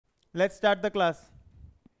Let's start the class.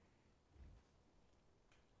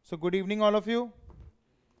 So good evening all of you.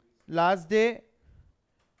 Last day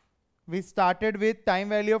we started with time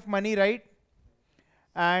value of money, right?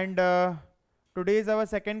 And today is our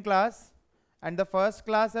second class, and the first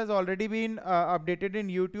class has already been updated in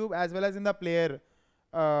YouTube as well as in the player.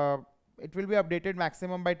 It will be updated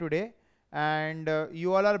maximum by today, and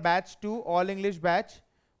you all are batch 2, all English batch.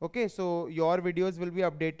 Okay, so your videos will be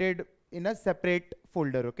updated in a separate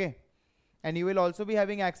folder, okay? And you will also be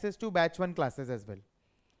having access to batch 1 classes as well.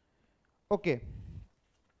 Okay.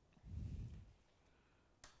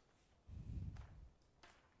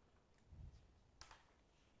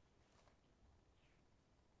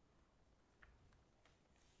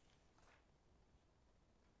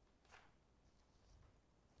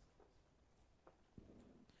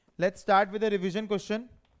 Let's start with a revision question.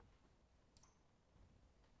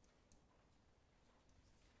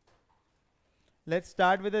 Let's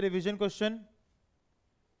start with a revision question.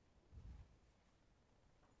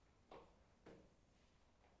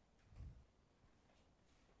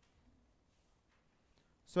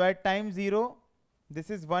 So at time 0, this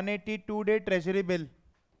is 182-day treasury bill.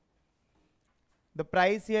 The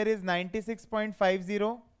price here is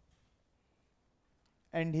 96.50.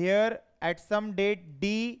 And here at some date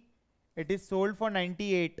D, it is sold for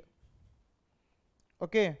 98.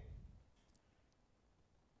 Okay.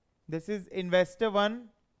 This is investor 1.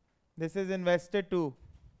 This is investor 2.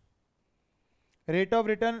 Rate of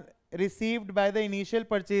return received by the initial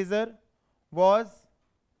purchaser was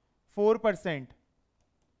 4%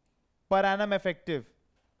 per annum effective.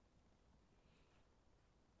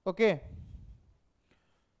 Okay.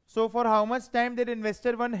 So for how much time did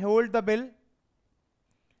investor 1 hold the bill?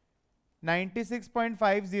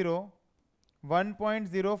 96.50,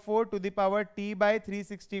 1.04 to the power t by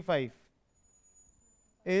 365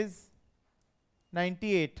 is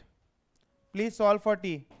 98. Please solve for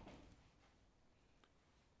t.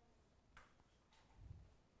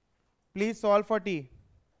 Please solve for t.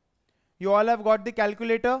 You all have got the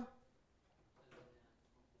calculator?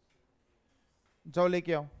 जाओ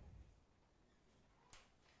लेके आओ.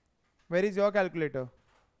 Where is your calculator?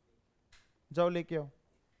 जाओ लेके आओ.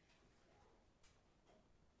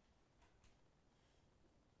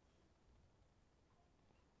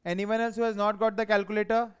 Anyone else who has not got the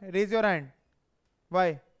calculator, raise your hand.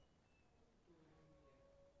 Why?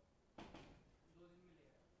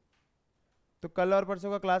 तो कल और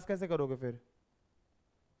परसों का क्लास कैसे करोगे फिर?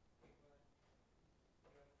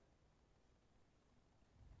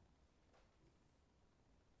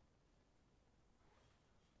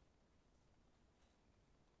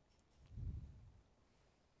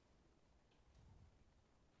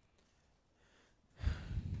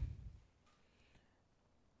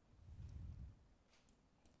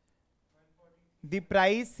 The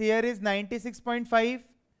price here is 96.5,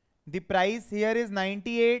 the price here is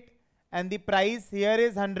 98, and the price here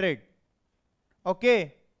is 100.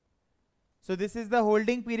 Okay. So this is the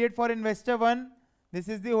holding period for investor 1. This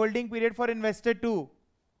is the holding period for investor 2.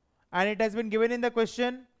 And it has been given in the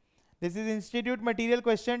question. This is institute material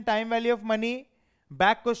question, time value of money,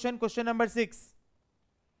 back question, question number 6.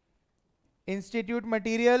 Institute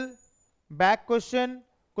material, back question,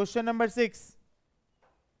 question number 6.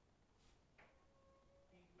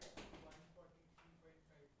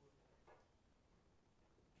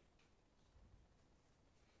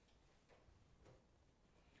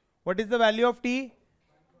 What is the value of T?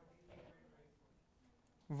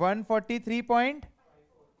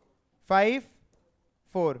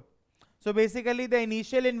 143.54. So basically the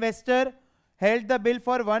initial investor held the bill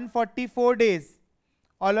for 144 days.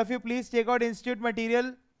 All of you please take out institute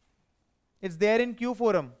material. It's there in Q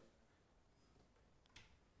forum.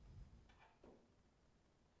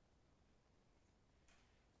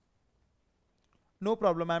 No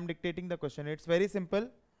problem, I am dictating the question. It's very simple.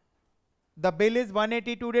 The bill is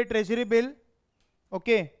 182-day treasury bill.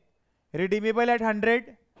 Okay. Redeemable at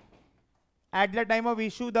 100. At the time of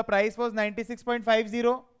issue, the price was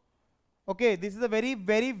 96.50. Okay. This is a very,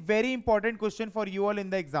 very, very important question for you all in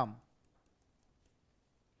the exam.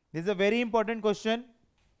 This is a very important question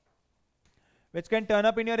which can turn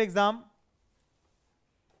up in your exam.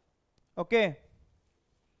 Okay.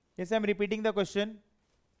 Yes, I am repeating the question.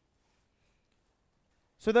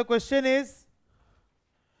 So the question is,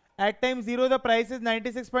 at time 0, the price is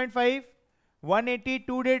 96.5,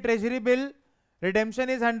 182-day treasury bill, redemption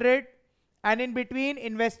is 100, and in between,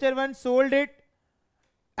 investor 1 sold it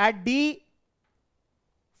at D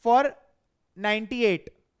for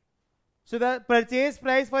 98. So the purchase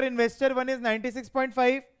price for investor 1 is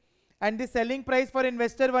 96.5, and the selling price for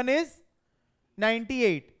investor 1 is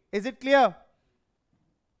 98. Is it clear?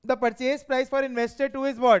 the purchase price for investor 2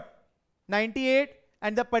 is what? 98,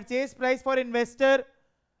 and the purchase price for investor,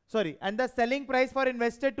 sorry, and the selling price for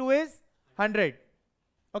investor 2 is 100.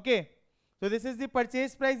 Okay. So this is the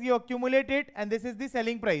purchase price, you accumulate it, and this is the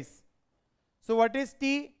selling price. So what is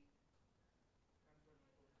T?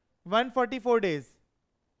 144 days.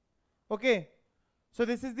 Okay. So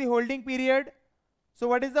this is the holding period. So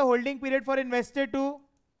what is the holding period for investor 2?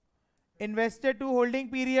 Investor 2 holding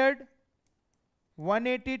period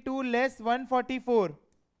 182 less 144.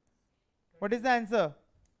 What is the answer?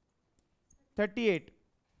 38.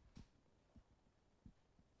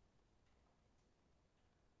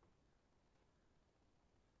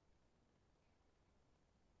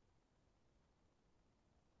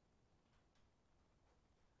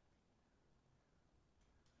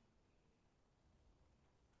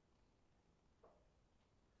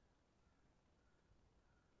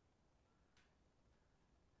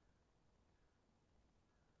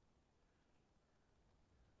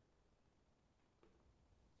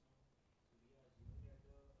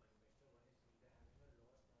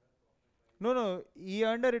 No, no, he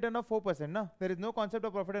earned a return of 4%. No? There is no concept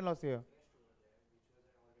of profit and loss here.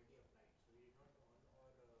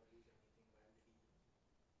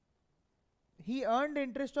 He earned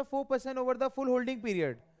interest of 4% over the full holding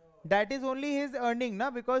period. That is only his earning, na?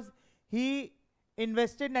 Because he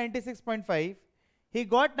invested 96.5. He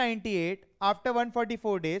got 98 after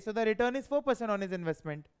 144 days. So the return is 4% on his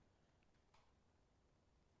investment.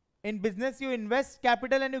 In business, you invest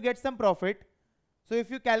capital and you get some profit. So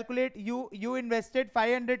if you calculate, you invested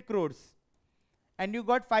 500 crores and you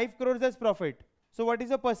got 5 crores as profit. So what is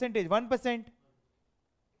the percentage? 1%.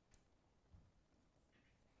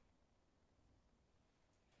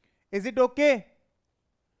 Is it okay?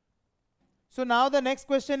 So now the next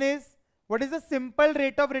question is, what is the simple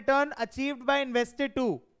rate of return achieved by investor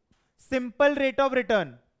 2? Simple rate of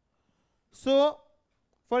return. So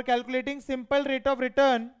for calculating simple rate of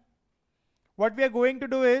return, what we are going to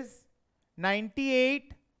do is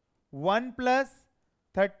 98 1 plus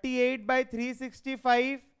 38 by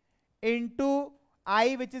 365 into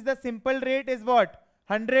I, which is the simple rate, is what?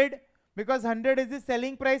 100, because 100 is the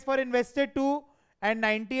selling price for investor 2 and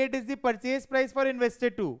 98 is the purchase price for investor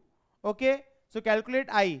 2. Okay, so calculate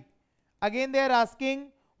I. Again they are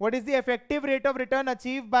asking what is the effective rate of return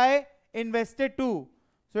achieved by investor 2.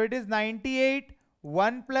 So it is 98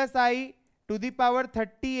 1 plus I to the power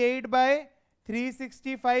 38 by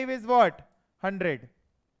 365 is what? 100.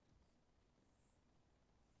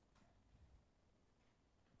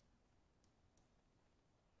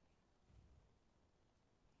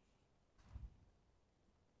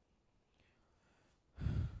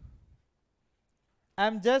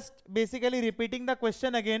 I'm just basically repeating the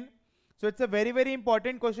question again. So it's a very, very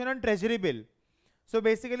important question on treasury bill. So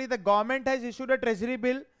basically the government has issued a treasury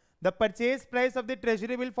bill. The purchase price of the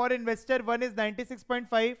treasury bill for investor 1 is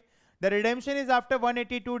 96.5. The redemption is after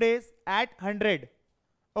 182 days at 100.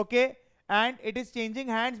 Okay. And it is changing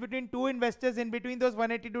hands between two investors in between those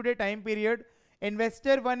 182-day time period.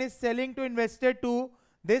 Investor 1 is selling to investor 2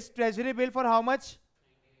 this treasury bill for how much?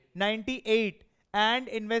 98. And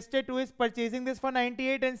investor 2 is purchasing this for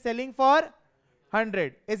 98 and selling for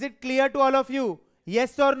 100. Is it clear to all of you?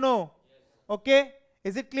 Yes or no? Yes. Okay.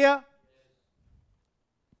 Is it clear? Yes.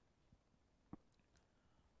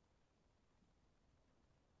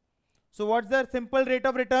 So what's the simple rate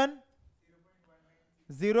of return?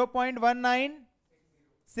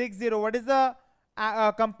 0.1960. What is the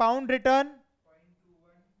compound return?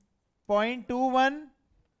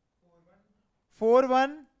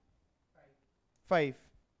 0.214145.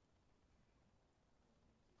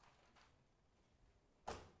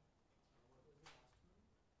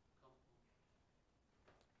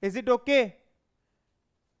 Is it okay?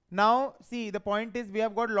 Now see, the point is we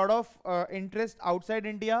have got a lot of interest outside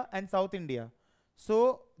India and South India.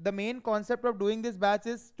 So the main concept of doing this batch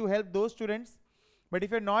is to help those students. But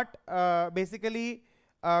if you're not basically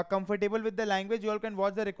comfortable with the language, you all can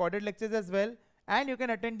watch the recorded lectures as well. And you can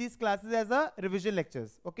attend these classes as a revision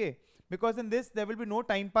lectures. Okay. Because in this, there will be no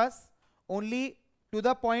time pass, only to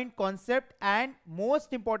the point concept and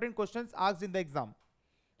most important questions asked in the exam.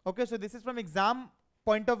 Okay. So this is from exam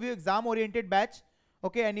point of view, exam oriented batch.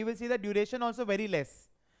 Okay. And you will see the duration also very less.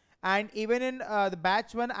 And even in the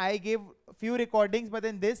batch 1, I gave few recordings, but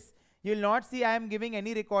in this, you will not see I am giving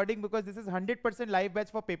any recording because this is 100% live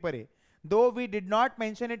batch for paper A. Though we did not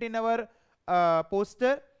mention it in our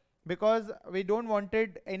poster because we don't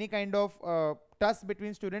wanted any kind of tuss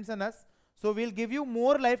between students and us. So we'll give you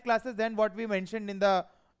more live classes than what we mentioned in the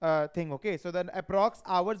thing. Okay. So the approx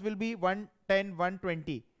hours will be 110,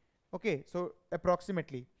 120. Okay. So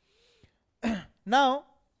approximately. Now,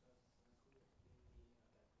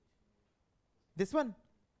 This one.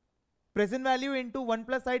 Present value into 1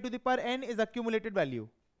 plus I to the power n is accumulated value.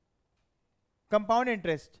 Compound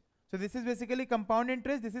interest. So this is basically compound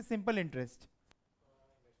interest. This is simple interest.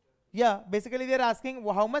 Yeah, basically they are asking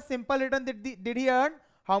how much simple return did he earn?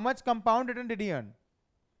 How much compound return did he earn?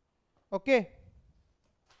 Okay.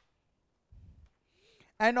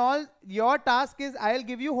 And all your task is I'll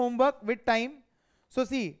give you homework with time. So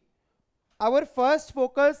see, our first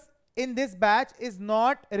focus in this batch is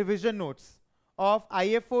not revision notes of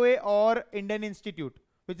IFoA or Indian Institute,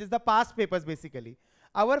 which is the past papers basically.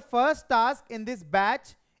 Our first task in this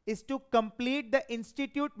batch is to complete the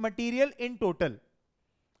institute material in total.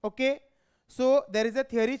 Okay. So there is a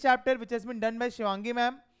theory chapter which has been done by Shivangi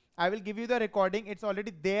ma'am. I will give you the recording. It's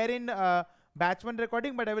already there in batch 1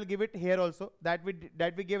 recording, but I will give it here also, that we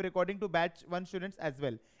gave recording to batch 1 students as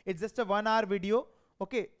well. It's just a 1 hour video.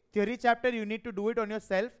 Okay. Theory chapter, you need to do it on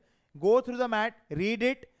yourself. Go through the mat, read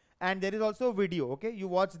it, and there is also a video. Okay. You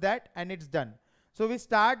watch that and it's done. So we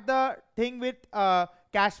start the thing with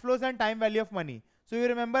cash flows and time value of money. So you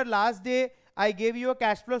remember last day I gave you a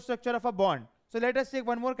cash flow structure of a bond. So let us take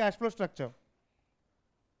one more cash flow structure.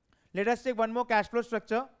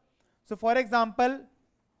 So for example,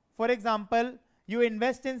 you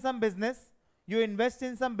invest in some business.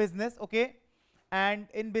 Okay. And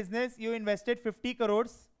in business you invested 50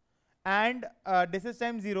 crores and this is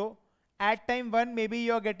time 0. At time 1 maybe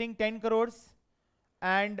you are getting 10 crores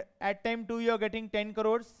and at time 2 you are getting 10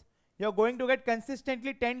 crores. You are going to get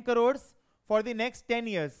consistently 10 crores for the next 10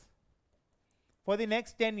 years.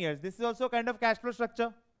 This is also kind of cash flow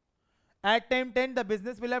structure. At time 10 the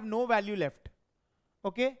business will have no value left.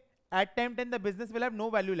 Okay. At time 10 the business will have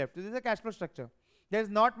no value left. So this is a cash flow structure. There is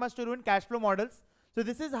not much to do in cash flow models. So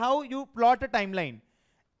this is how you plot a timeline.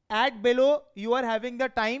 At below you are having the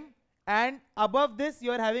time and above this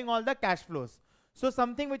you are having all the cash flows. So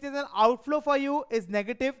something which is an outflow for you is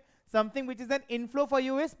negative. Something which is an inflow for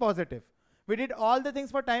you is positive. We did all the things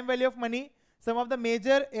for time value of money. Some of the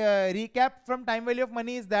major recap from time value of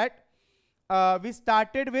money is that we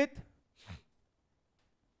started with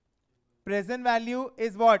present value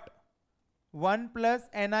is what? 1 plus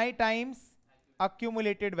ni times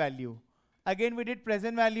accumulated value. Again we did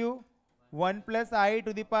present value 1 plus I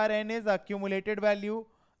to the power n is accumulated value.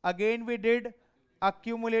 Again we did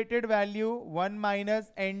accumulated value 1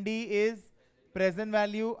 minus nd is present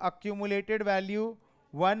value. Accumulated value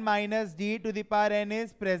 1 minus d to the power n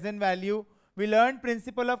is present value. We learned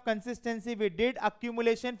principle of consistency. We did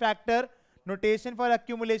accumulation factor. Notation for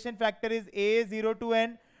accumulation factor is A0 to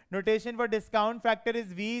n. Notation for discount factor is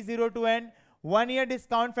V0 to n. 1 year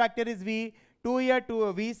discount factor is V. 2 year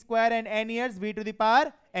to V square and n years V to the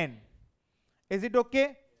power n. Is it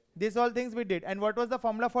okay? These all things we did. And what was the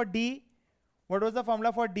formula for D?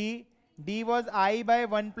 D was I by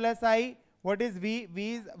 1 plus I. What is V?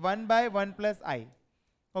 V is 1 by 1 plus I.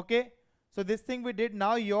 Okay. So this thing we did.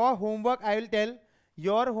 Now your homework, I will tell.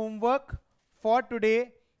 Your homework for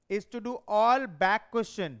today is to do all back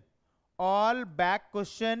question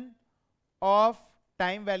of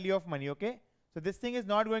time value of money. Okay. So this thing is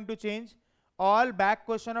not going to change. All back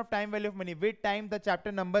question of time value of money. With time the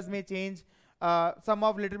chapter numbers may change. Some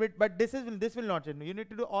of little bit, but this will not change. You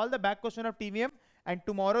need to do all the back question of TVM, and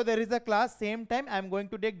tomorrow there is a class same time. I am going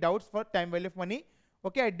to take doubts for time value of money.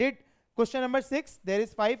 Okay, I did question number 6. There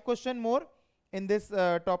is 5 question more in this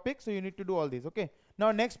topic, so you need to do all these. Okay.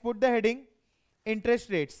 Now next put the heading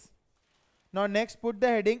interest rates. Now next put the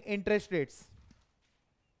heading interest rates.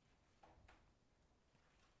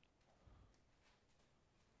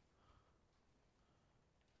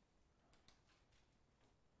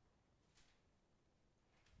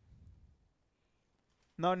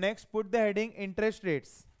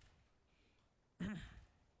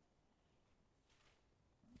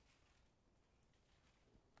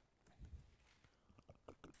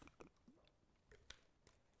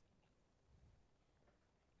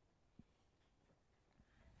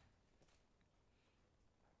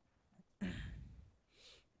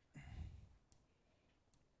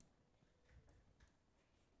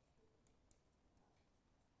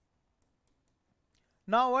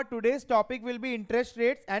 Now our today's topic will be interest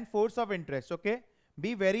rates and force of interest. Okay,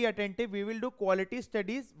 be very attentive. We will do quality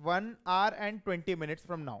studies 1 hour and 20 minutes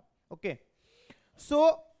from now. Okay,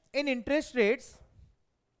 so in interest rates,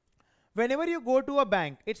 whenever you go to a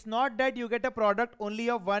bank, it's not that you get a product only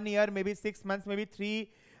of 1 year, maybe 6 months, maybe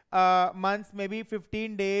 3 months, maybe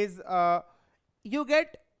 15 days. You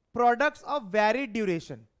get products of varied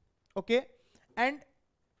duration. Okay, and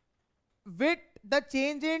with the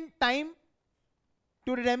change in time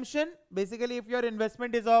to redemption, basically if your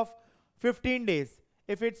investment is of 15 days,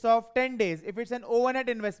 if it's of 10 days, if it's an overnight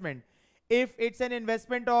investment, if it's an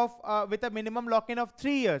investment of with a minimum lock-in of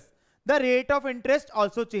 3 years, the rate of interest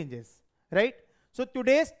also changes, right? So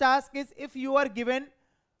today's task is, if you are given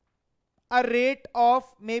a rate of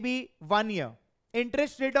maybe 1 year,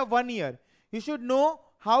 interest rate of 1 year, you should know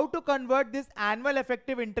how to convert this annual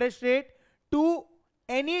effective interest rate to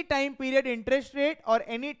any time period interest rate or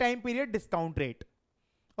any time period discount rate.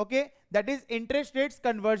 Okay, that is interest rates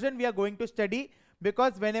conversion we are going to study,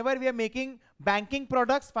 because whenever we are making banking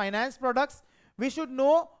products, finance products, we should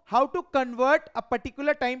know how to convert a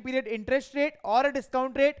particular time period interest rate or a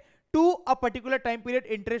discount rate to a particular time period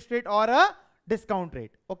interest rate or a discount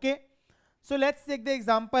rate. Okay, so let's take the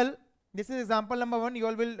example. This is example number 1. You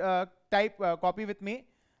all will copy with me.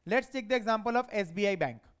 Let's take the example of SBI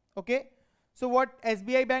Bank. Okay, so what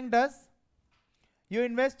SBI Bank does, you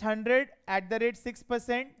invest 100 at the rate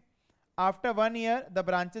 6%. After 1 year, the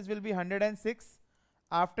branches will be 106.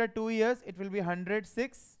 After 2 years, it will be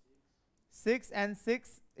 106. 6 and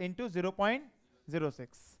 6 into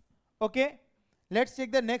 0.06. Okay, let's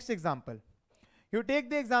take the next example. You take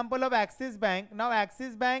the example of Axis Bank. Now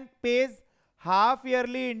Axis Bank pays half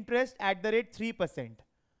yearly interest at the rate 3%.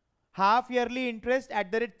 Half yearly interest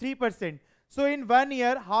at the rate 3%. So in 1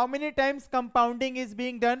 year, how many times compounding is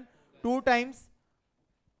being done? 2 times.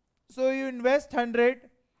 So you invest 100,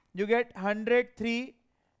 you get 103,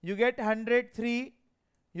 you get 103,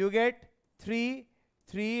 you get 3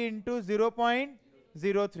 into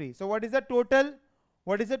 0.03. So what is the total?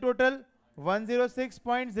 What is the total?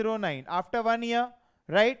 106.09 after 1 year,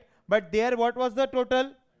 right? But there, what was the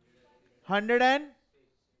total?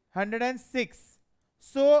 106.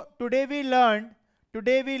 So today we learned,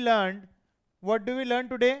 what do we learn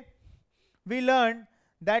today? We learned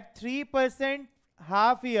that 3%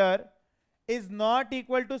 half year is not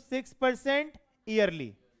equal to 6%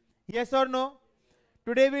 yearly. Yes or no?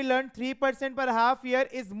 Today we learned 3% per half year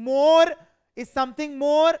is something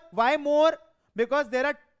more. Why more? Because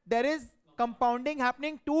there is compounding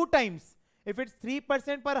happening 2 times. If it's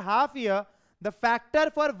 3% per half year, the factor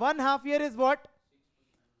for 1 half year is what?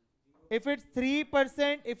 If it's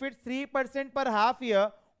 3% per half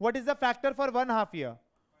year, what is the factor for 1 half year?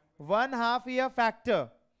 1 half year factor.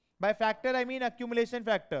 By factor I mean accumulation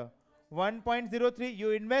factor. 1.03.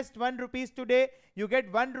 You invest 1 rupees today, you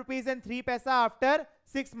get 1 rupees and 3 paisa after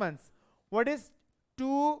 6 months. What is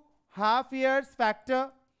 2 half years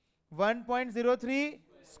factor? 1.03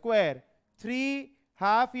 square. 3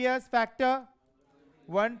 half years factor?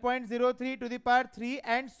 1.03 to the power 3,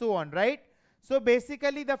 and so on, right? So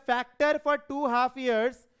basically the factor for 2 half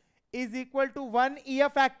years is equal to 1 year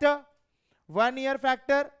factor. 1 year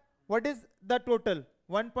factor, what is the total?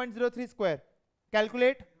 1.03 square.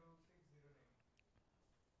 Calculate.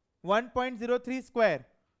 1.03 square.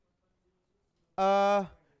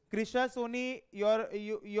 Krisha, Sony,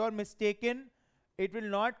 you're mistaken. It will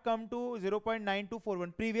not come to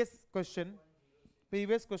 0.9241. Previous question.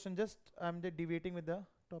 Just I'm deviating with the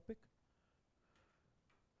topic.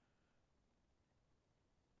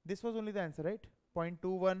 This was only the answer, right?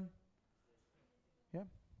 0.21. Yeah.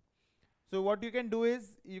 So what you can do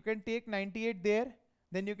is, you can take 98 there,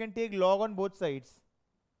 then you can take log on both sides.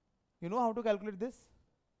 You know how to calculate this?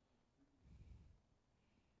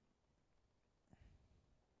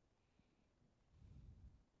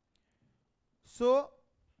 So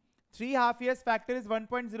 3 half years factor is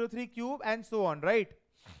 1.03 cube, and so on, right?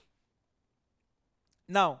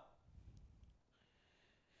 Now,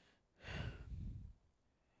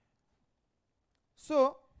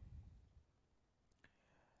 so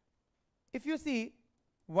if you see,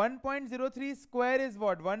 1.03 square is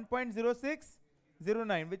what?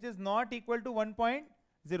 1.0609, which is not equal to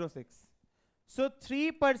 1.06. So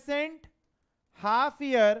 3% half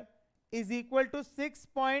year is equal to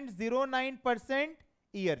 6.09%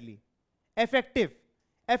 yearly. Effective,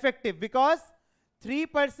 because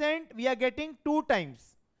 3% we are getting 2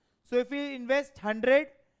 times. So if we invest 100,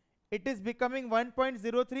 it is becoming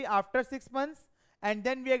 1.03 after 6 months, and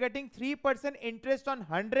then we are getting 3% interest on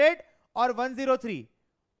 100 or 103.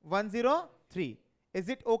 103. Is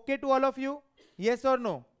it okay to all of you? Yes or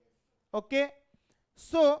no? Okay.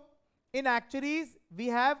 So in actuaries we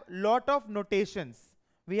have lot of notations.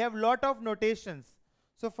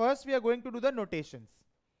 So first we are going to do the notations.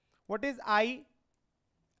 What is I?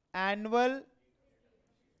 Annual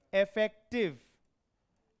effective.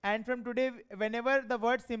 And from today, whenever the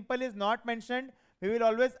word simple is not mentioned, we will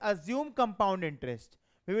always assume compound interest.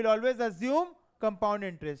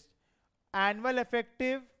 Annual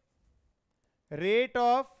effective rate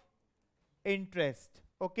of interest.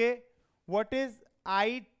 Okay. What is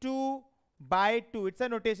I2 by 2? It's a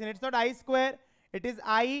notation. It's not I square. It is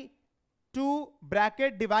I 2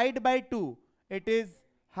 bracket divide by 2. It is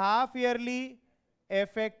half yearly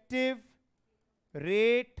effective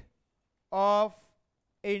rate of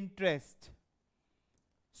interest.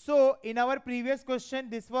 So in our previous question,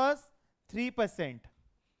 this was 3%.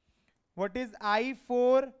 What is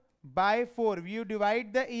I4 by 4? You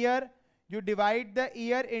divide the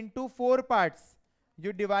year into 4 parts.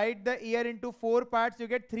 You divide the year into 4 parts, you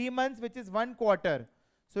get 3 months, which is 1 quarter.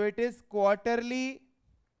 So it is quarterly.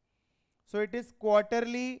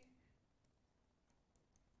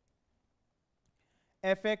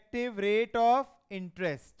 Effective rate of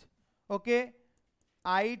interest. Okay.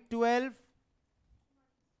 I12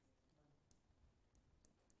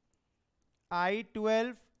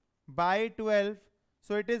 by 12.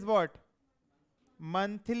 So it is what?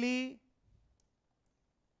 Monthly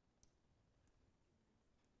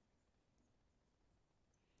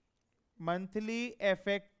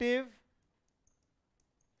effective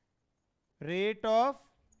rate of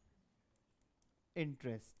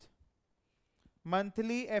interest.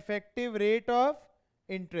 Monthly effective rate of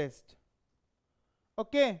interest.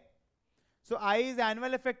 Okay. So I is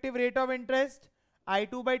annual effective rate of interest.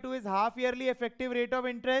 I2 by 2 is half yearly effective rate of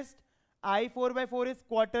interest. I4 by 4 is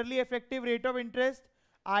quarterly effective rate of interest.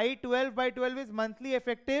 I12 by 12 is monthly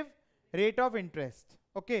effective rate of interest.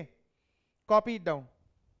 Okay. Copy it down.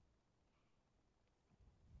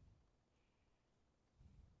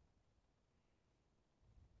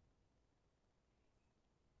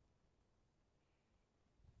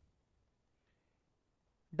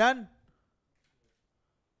 Done.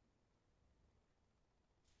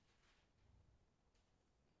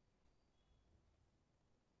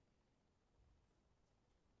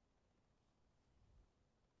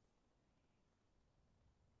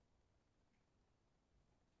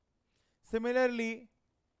 Similarly,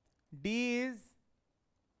 D is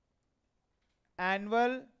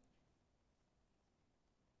annual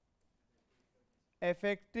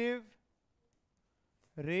effective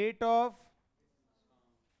rate of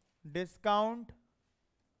discount.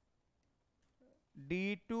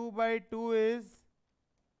 D2 by 2 is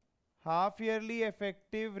half yearly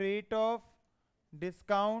effective rate of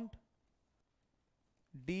discount.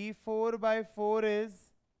 D4 by 4 is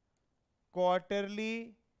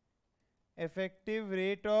quarterly effective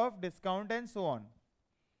rate of discount, and so on.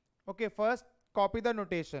 Okay, first copy the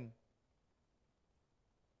notation.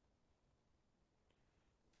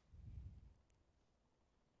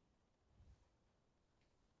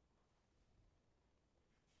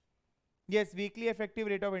 Yes, weekly effective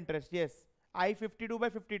rate of interest. Yes, I52 by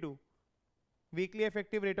 52. Weekly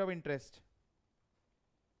effective rate of interest.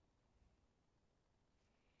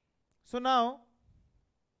 So now,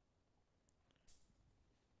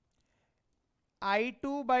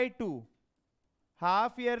 I2 by 2,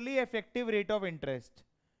 half yearly effective rate of interest.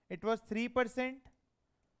 It was 3%.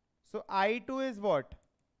 So I2 is what?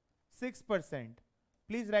 6%.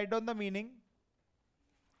 Please write down the meaning.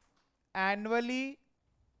 Annually,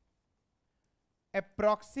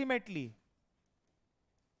 approximately,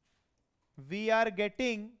 we are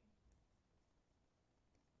getting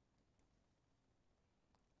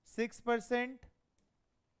 6%.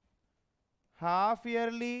 Half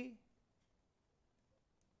yearly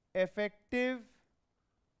effective,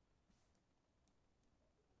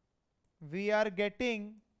 we are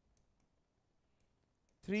getting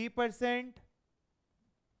 3%.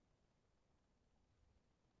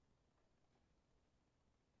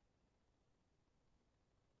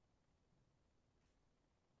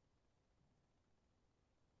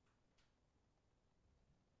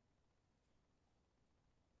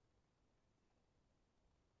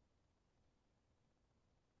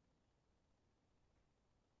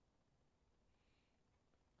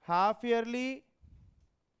 Half yearly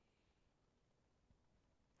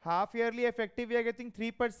effective, we are getting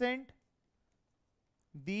 3%.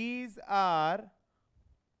 These are,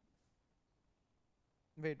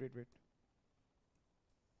 wait.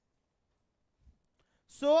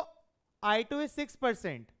 So I2 is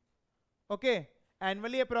 6%. Okay.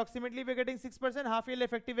 Annually, approximately, we are getting 6%. Half yearly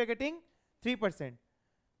effective, we are getting 3%.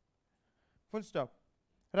 Full stop.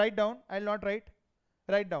 Write down. I'll not write.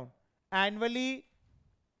 Write down. Annually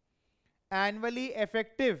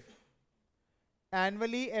effective,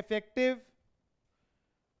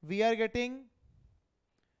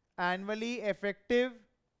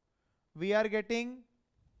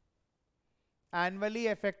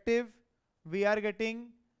 we are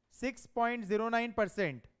getting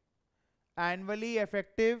 6.09%. Annually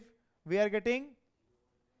effective, we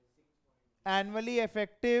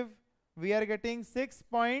are getting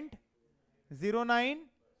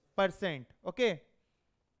 6.09%. Okay.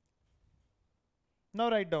 Now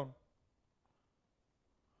write down.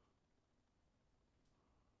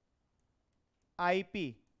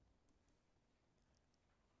 IP.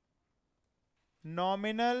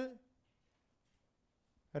 Nominal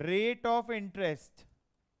rate of interest.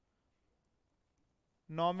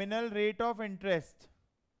 Nominal rate of interest.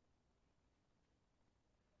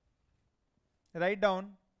 Write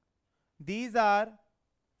down. These are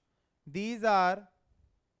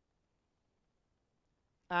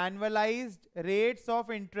annualized rates of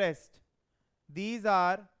interest. These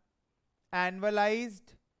are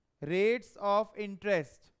annualized rates of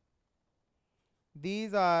interest.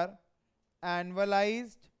 These are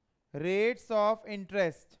annualized rates of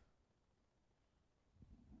interest.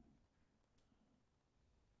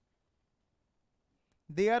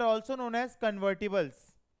 They are also known as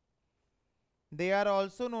convertibles. They are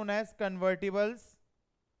also known as convertibles.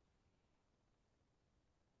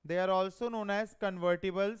 They are also known as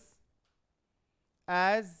convertibles,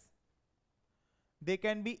 as they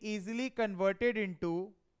can be easily converted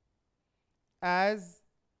into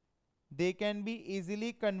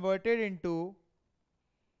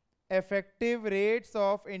effective rates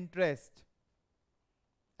of interest.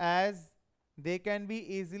 As they can be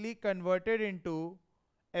easily converted into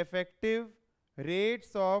effective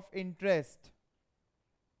rates of interest.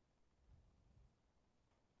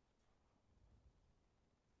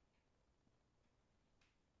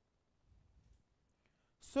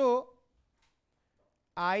 So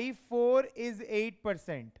I4 is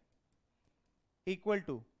 8% equal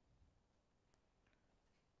to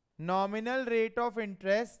nominal rate of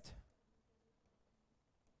interest,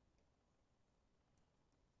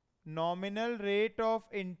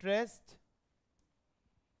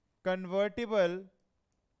 convertible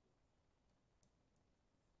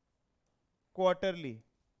quarterly.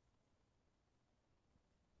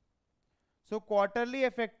 So quarterly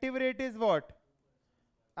effective rate is what?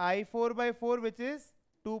 I4 by 4, which is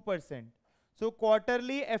 2%. So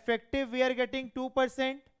quarterly effective we are getting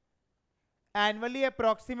 2%. Annually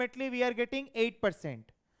approximately we are getting 8%.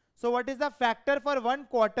 So what is the factor for 1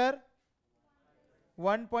 quarter?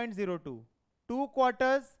 1.02. 2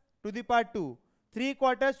 quarters to the power 2. 3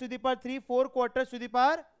 quarters to the power 3. 4 quarters to the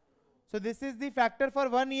power. So this is the factor for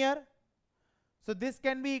 1 year. So this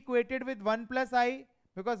can be equated with 1 plus I,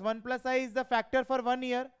 because 1 plus I is the factor for 1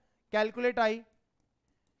 year. Calculate I.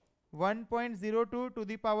 1.02 to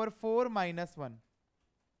the power 4 minus 1.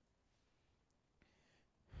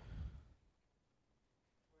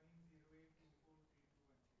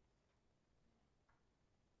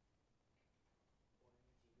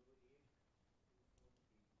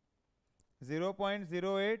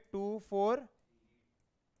 .0824.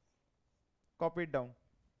 Copy it down.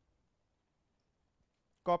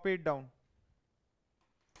 Copy it down.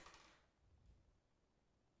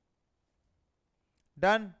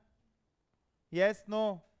 Done? Yes,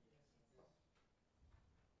 no?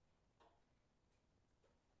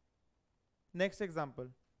 Next example.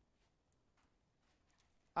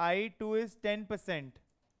 I2 is 10%.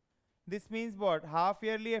 This means what? Half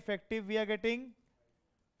yearly effective we are getting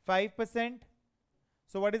 5%.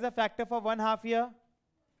 So what is the factor for 1 half year?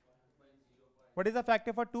 What is the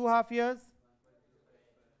factor for 2 half years?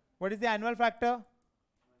 What is the annual factor?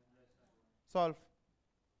 Solve.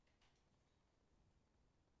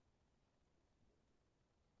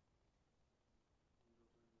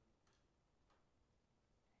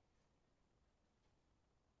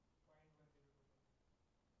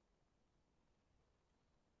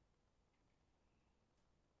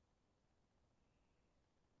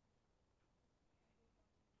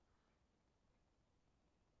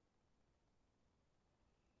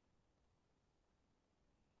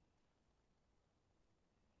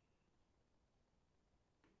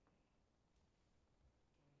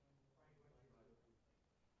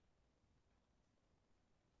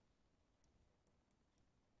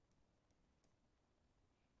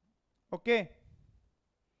 Okay.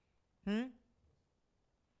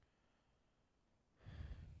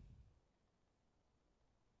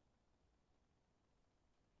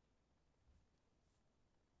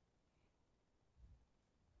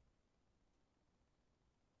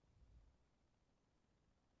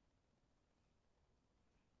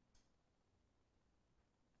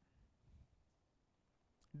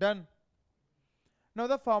 Done. Now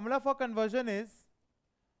the formula for conversion is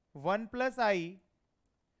 1 plus I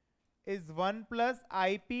is 1 plus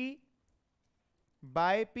IP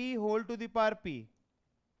by P whole to the power P.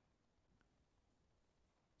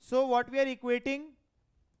 So what we are equating?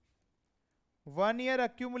 1 year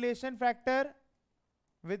accumulation factor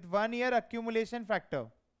with 1 year accumulation factor.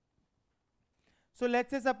 So let's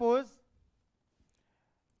say suppose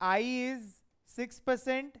I is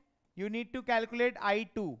 6%, you need to calculate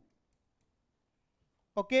I2.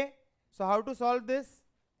 Okay? So how to solve this?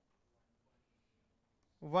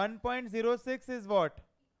 1.06 is what?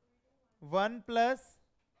 1 plus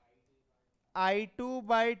I2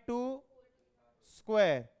 by 2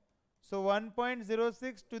 square. So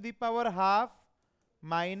 1.06 to the power half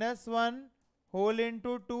minus 1 whole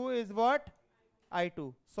into 2 is what?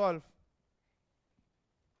 I2. Solve.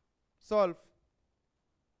 Solve.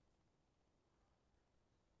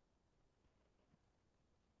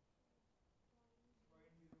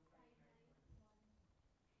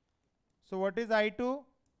 So what is I2?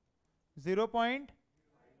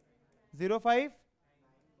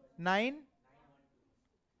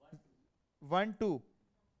 0.05912.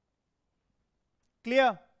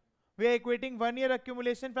 Clear? We are equating 1 year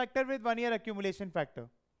accumulation factor with 1 year accumulation factor.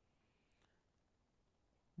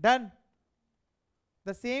 Done.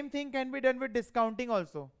 The same thing can be done with discounting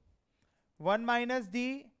also. 1 minus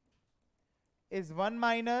D is 1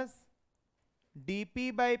 minus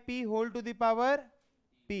dp by p whole to the power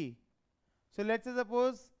p. So let's say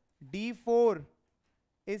suppose D4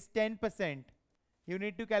 is 10%. You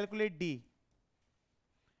need to calculate D.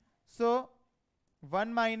 So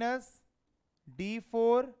 1 minus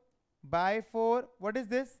D4 by 4. What is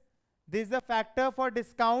this? This is a factor for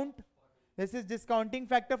discount. This is discounting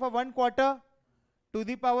factor for 1 quarter to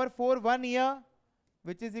the power 4 1 year,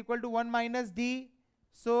 which is equal to 1 minus D.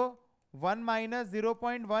 So 1 minus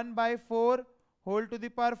 0.1 by 4 whole to the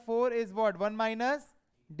power 4 is what? 1 minus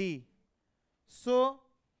D. So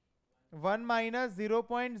 1 minus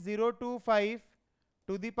 0.025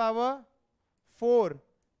 to the power 4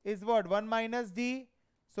 is what? 1 minus D.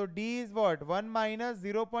 So D is what? 1 minus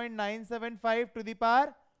 0.975 to the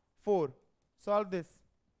power 4. Solve this.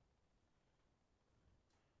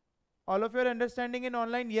 All of your understanding in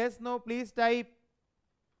online? Yes, no? Please type.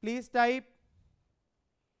 Please type.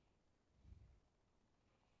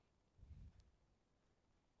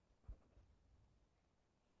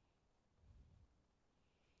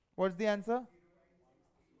 What's the answer?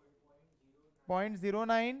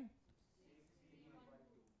 0.09.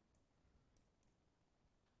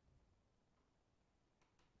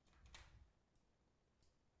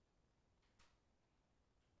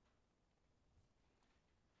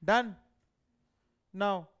 Done.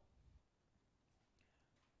 Now,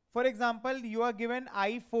 for example, you are given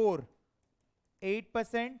I4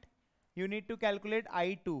 8%. You need to calculate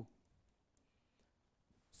I2.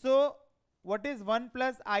 So what is 1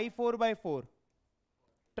 plus I4 by 4?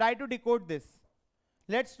 Try to decode this.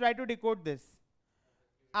 Let's try to decode this.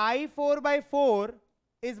 I4 by 4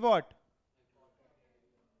 is what?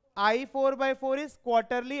 I4 by 4 is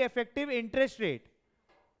quarterly effective interest rate.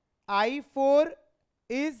 I4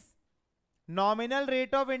 is nominal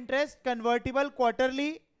rate of interest convertible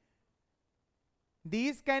quarterly.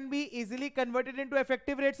 These can be easily converted into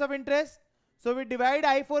effective rates of interest. So we divide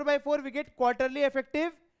I4 by 4, we get quarterly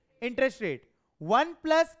effective interest rate. 1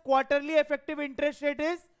 plus quarterly effective interest rate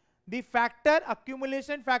is the factor,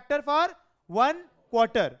 accumulation factor for 1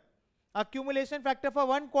 quarter. Accumulation factor for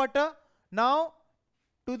 1 quarter. Now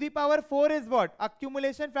to the power 4 is what?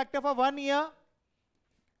 Accumulation factor for 1 year.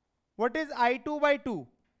 What is I2 by 2?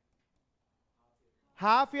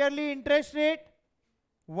 Half yearly interest rate.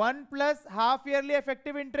 1 plus half yearly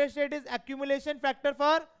effective interest rate is accumulation factor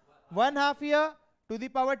for 1 half year. To the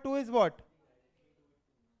power 2 is what?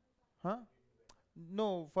 Huh?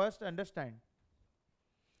 No, first understand.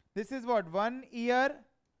 This is what? 1 year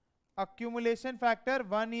accumulation factor,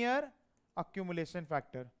 1 year accumulation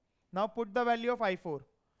factor. Now put the value of I4.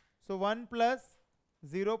 So 1 plus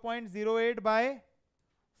 0.08 by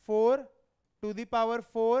 4 to the power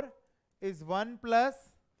 4 is 1 plus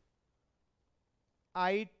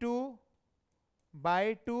I2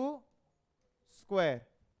 by 2 square.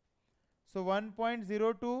 So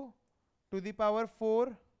 1.02 to the power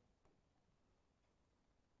 4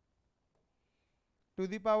 to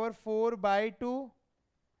the power 4 by 2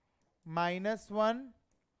 minus 1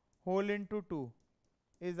 whole into 2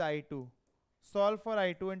 is I2. Solve for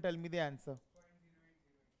I2 and tell me the answer.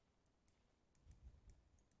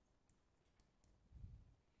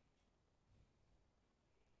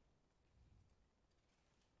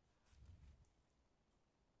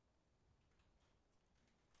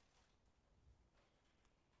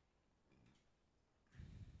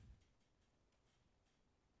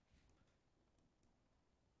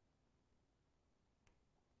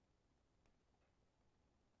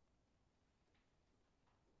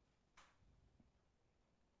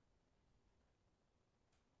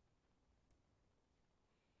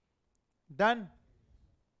 Done.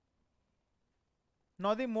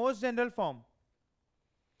 Now the most general form.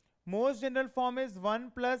 Most general form is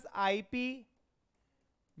 1 plus IP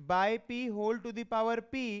by P whole to the power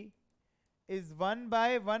P is 1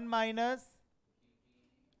 by 1 minus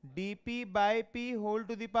dp by p whole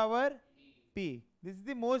to the power p. This is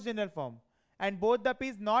the most general form. And both the p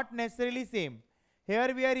is not necessarily same.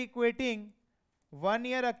 Here we are equating 1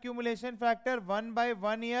 year accumulation factor 1 by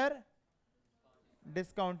 1 year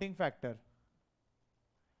discounting factor.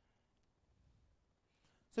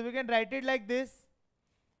 So we can write it like this: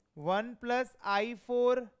 1 plus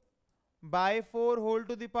I4 by 4 whole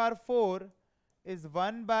to the power 4 is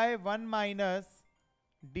 1 by 1 minus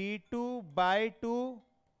d2 by 2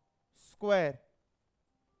 square.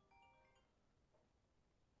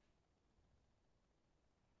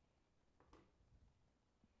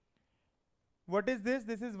 What is this?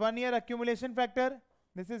 This is 1 year accumulation factor.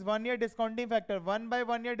 This is 1 year discounting factor. 1 by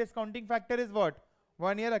 1 year discounting factor is what?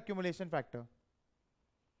 1 year accumulation factor.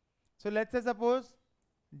 So let's say suppose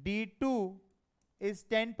D2 is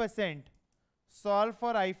 10%. Solve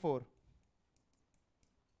for I4.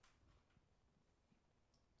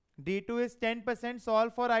 D2 is 10%.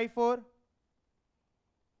 Solve for I4.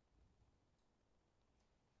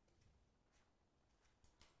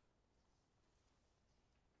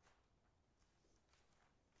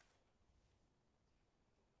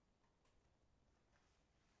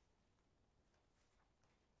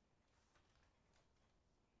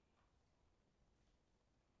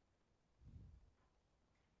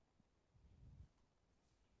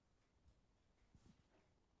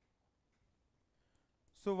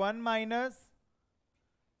 So 1 minus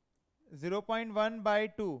 0.1 by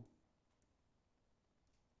 2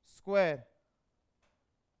 square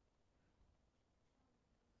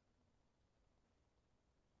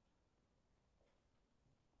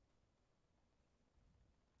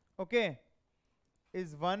okay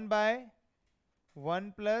is 1 by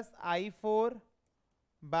 1 plus I4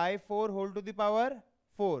 by 4 whole to the power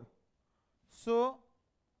 4. So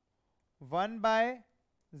 1 by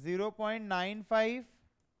 0.95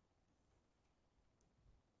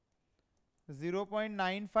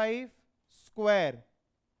 square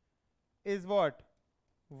is what?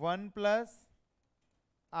 1 plus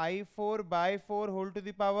I4 by 4 whole to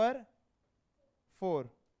the power 4.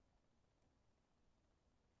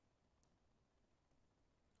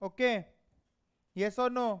 Okay. Yes or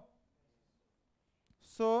no?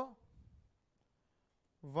 So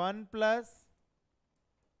 1 plus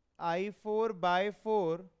I4 by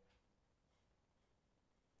 4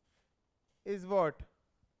 is what?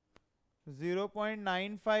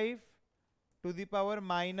 0.95 to the power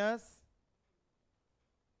minus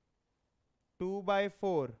 2 by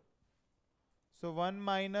 4. So 1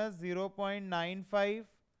 minus 0.95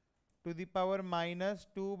 to the power minus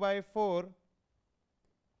 2 by 4.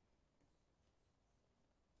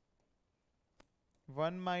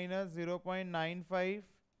 1 minus 0.95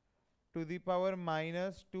 to the power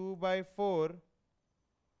minus 2 by 4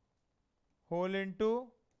 whole into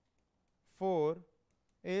 4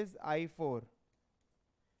 is I4.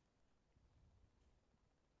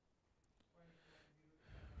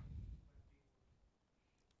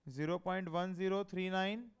 Zero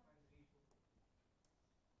 0.1039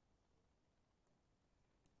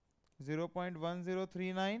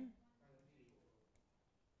 0.1039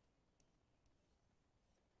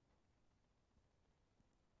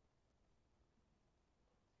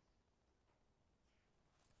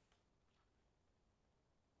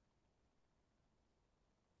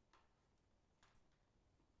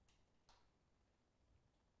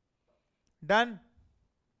 Done.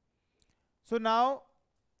 So now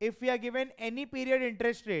if we are given any period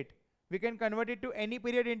interest rate, we can convert it to any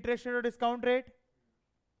period interest rate or discount rate.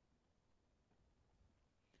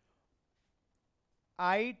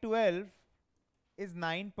 I12 is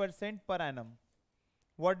 9% per annum.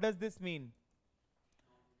 What does this mean?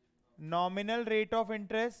 Nominal rate of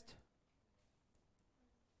interest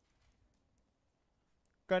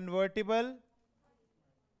convertible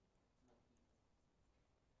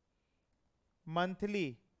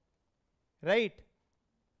monthly, right?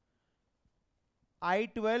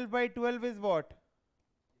 I12 by 12 is what?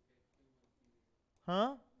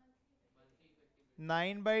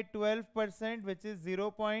 9 by 12%, which is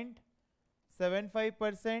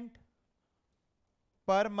 0.75%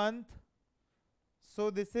 per month. So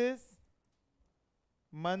this is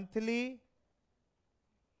monthly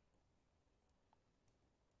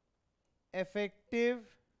effective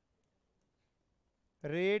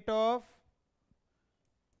rate of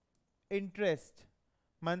interest.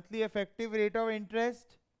 Monthly effective rate of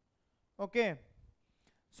interest. Okay.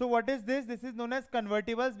 So what is this? This is known as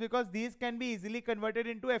convertibles because these can be easily converted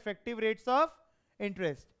into effective rates of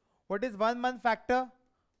interest. What is 1 month factor?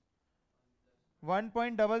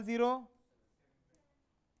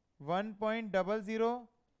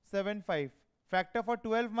 1.0075. Factor for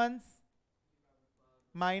 12 months.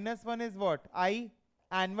 Minus 1 is what? I.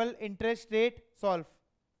 Annual interest rate. Solve.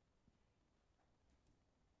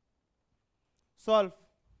 Solve.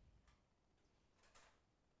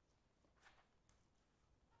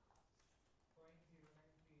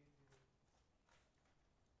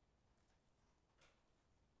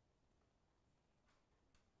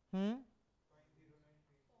 Hmm?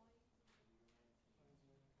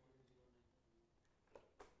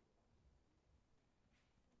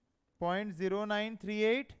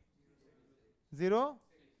 0.0938 0.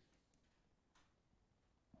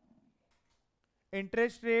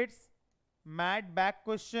 Interest rates. Mad back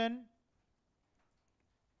question.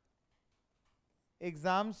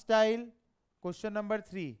 Exam style. Question number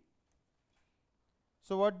 3.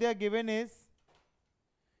 So what they are given is,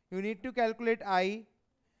 you need to calculate I.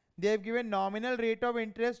 They have given nominal rate of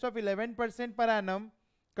interest of 11% per annum,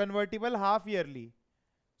 convertible half yearly.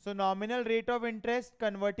 So nominal rate of interest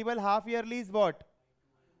convertible half yearly is what?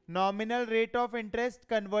 Nominal rate of interest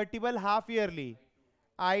convertible half yearly.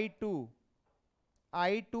 I2.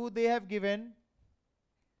 I2 they have given.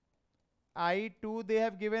 I2 they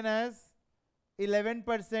have given as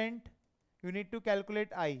 11%. You need to calculate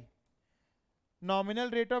I. Nominal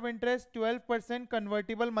rate of interest 12%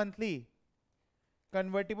 convertible monthly.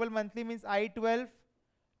 Convertible monthly means I12.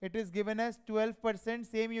 It is given as 12%.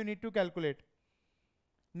 Same you need to calculate.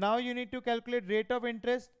 Now you need to calculate rate of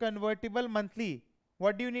interest convertible monthly.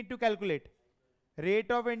 What do you need to calculate? Rate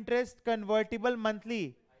of interest convertible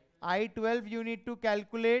monthly. I12 you need to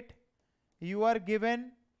calculate. You are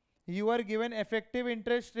given effective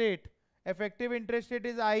interest rate. Effective interest rate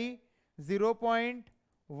is I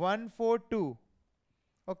 0.142.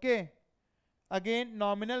 Okay. Again,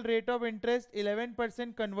 nominal rate of interest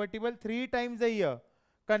 11% convertible 3 times a year.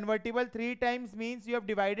 Convertible 3 times means you have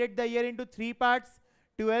divided the year into 3 parts.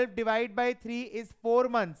 12 divided by 3 is 4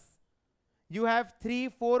 months. You have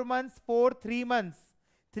 4 months, 3 months.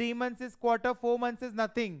 3 months is quarter, 4 months is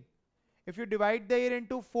nothing. If you divide the year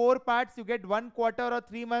into 4 parts, you get 1 quarter or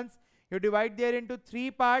 3 months. You divide the year into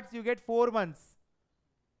 3 parts, you get 4 months.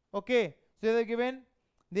 Okay. So they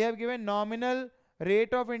have given nominal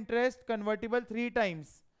rate of interest convertible 3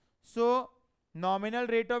 times. So nominal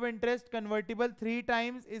rate of interest convertible 3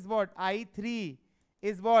 times is what? I3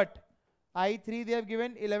 is what? I3 they have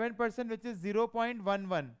given 11%, which is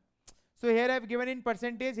 0.11. So here I have given in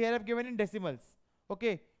percentage, here I have given in decimals.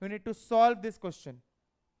 Okay, you need to solve this question.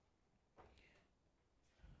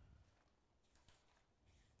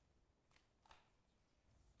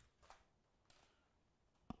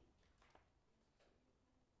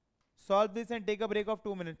 Solve this and take a break of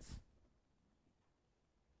 2 minutes.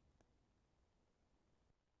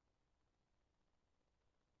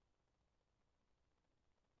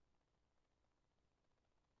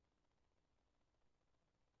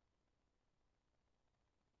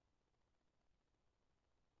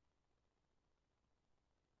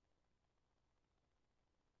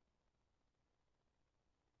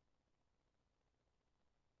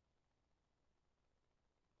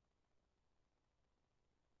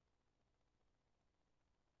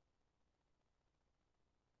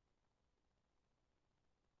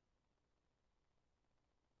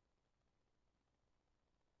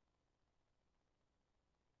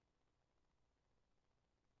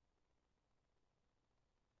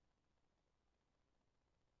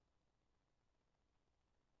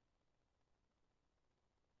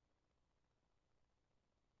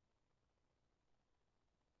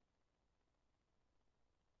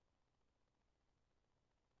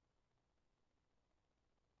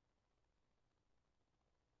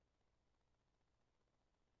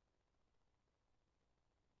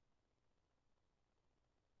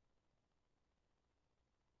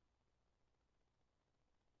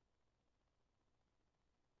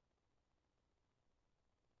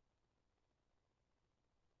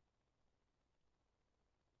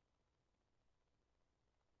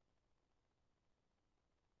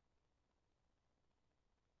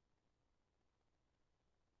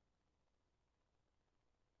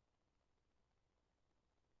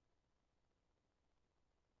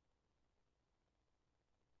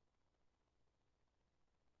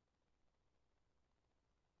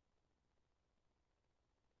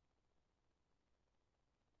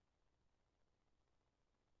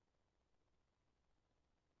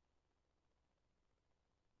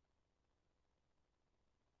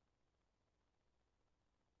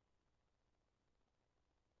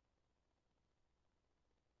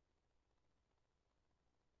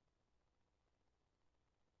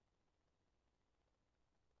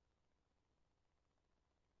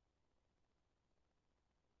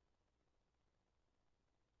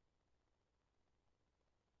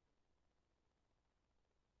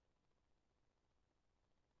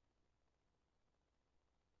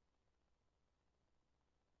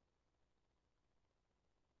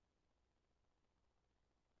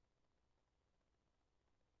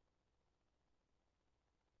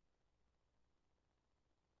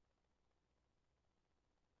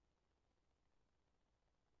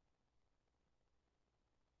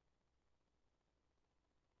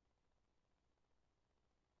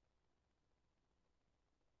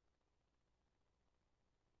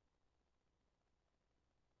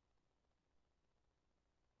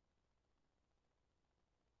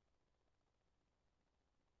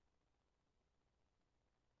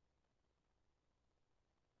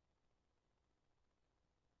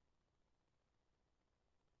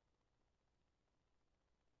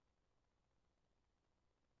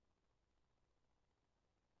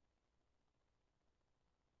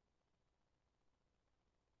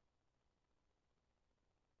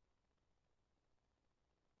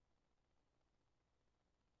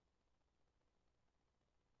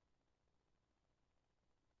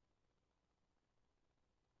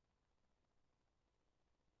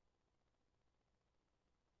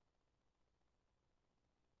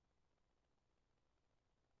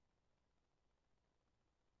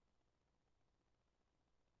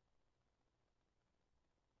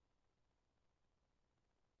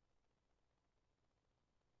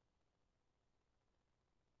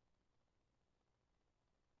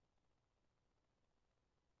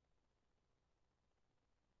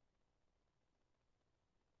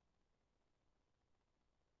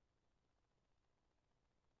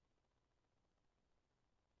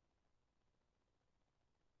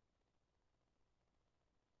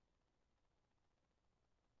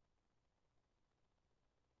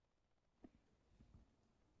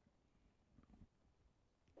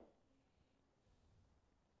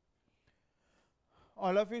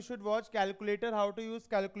 All of you should watch calculator, how to use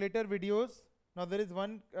calculator videos. Now there is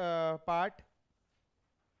one part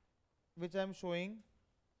which I am showing.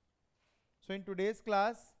 So in today's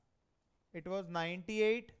class, it was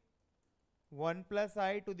 98, 1 plus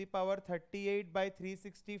I to the power 38 by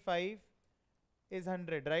 365 is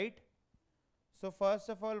 100, right? So first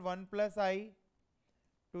of all, 1 plus I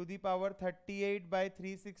to the power 38 by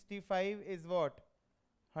 365 is what?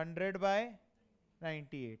 100 by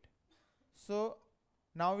 98. So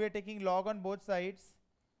now we are taking log on both sides.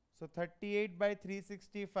 So 38 by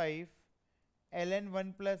 365 ln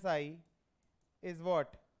 1 plus I is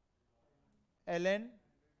what? Ln,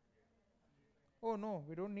 oh no,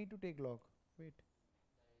 we don't need to take log. Wait.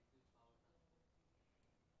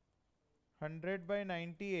 100 by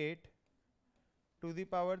 98 to the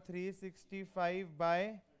power 365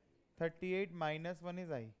 by 38 minus 1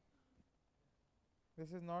 is I.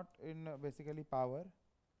 This is not in basically power.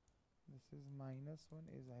 This is minus 1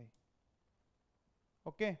 is I.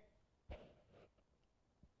 Okay.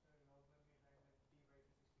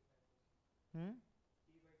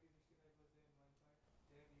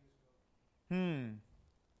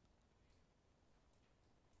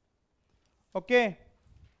 Okay.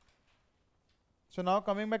 So now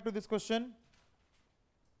coming back to this question.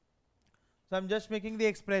 So I'm just making the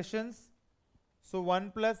expressions. So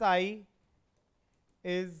 1 plus I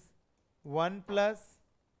is 1 plus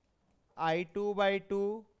I2 by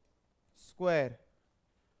 2 square.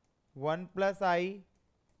 1 plus I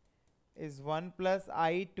is 1 plus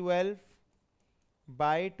I12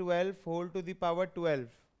 by 12 whole to the power 12.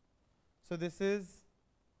 So this is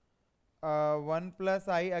 1 plus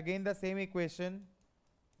I, again the same equation,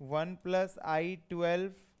 1 plus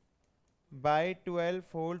I12 by 12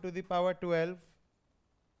 whole to the power 12,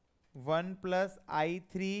 1 plus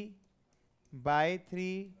I3 by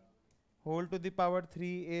 3 whole to the power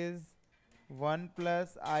 3 is 1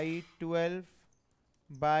 plus I12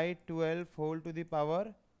 by 12 whole to the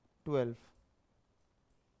power 12.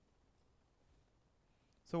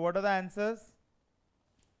 So what are the answers?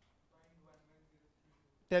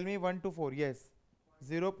 Tell me 1 to 4. Yes.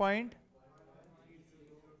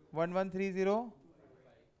 0.1130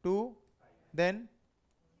 2, then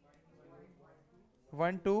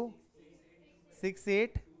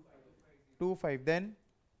 126825, then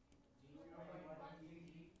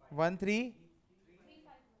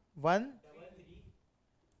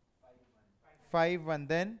 13151,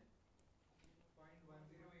 then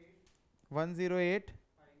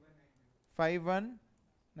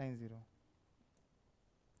 1085190.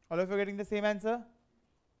 All of you are getting the same answer?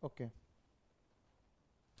 Okay.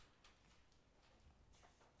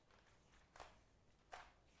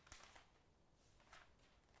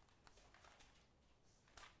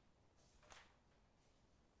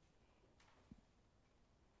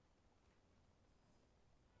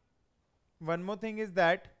 One more thing is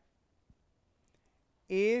that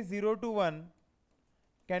A0 to 1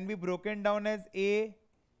 can be broken down as A0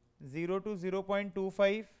 to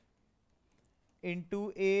 0.25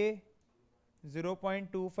 into A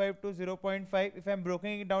 0.25 to 0.5. If I am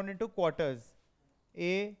breaking it down into quarters,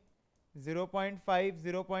 A 0.5,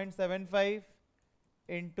 0.75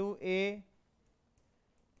 into A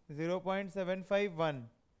 0.751.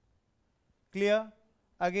 Clear?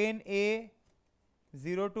 Again, A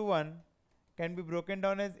 0 to 1 can be broken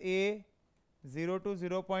down as A 0 to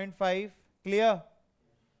 0.5. Clear?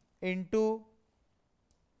 Into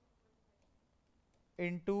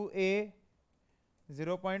A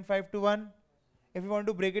 0.5 to 1. If you want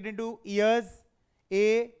to break it into years,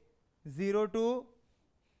 A 0 to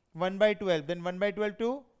 1 by 12, then 1 by 12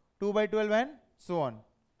 to 2 by 12 and so on.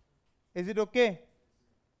 Is it okay?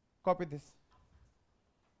 Copy this.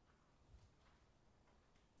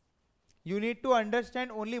 You need to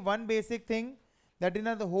understand only one basic thing, that in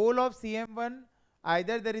the whole of CM1,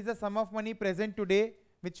 either there is a sum of money present today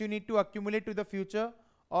which you need to accumulate to the future,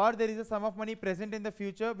 or there is a sum of money present in the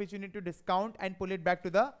future which you need to discount and pull it back to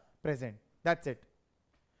the present. That's it.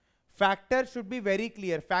 Factor should be very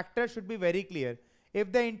clear. Factor should be very clear.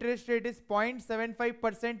 If the interest rate is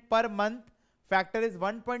 0.75% per month, factor is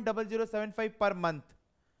 1.0075 per month.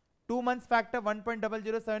 2 months factor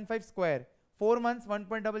 1.0075 square. 4 months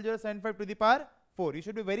 1.0075 to the power 4. You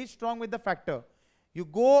should be very strong with the factor. You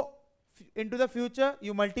go into the future,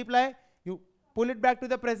 you multiply, you pull it back to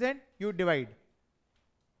the present, you divide.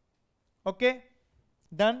 Okay?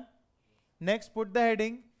 Done. Next, put the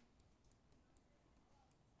heading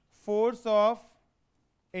force of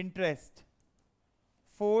interest.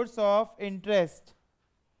 Force of interest.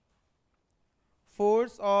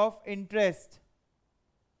 Force of interest.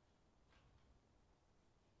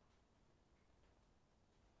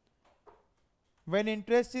 When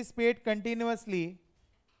interest is paid continuously,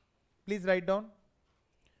 please write down.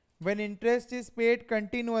 When interest is paid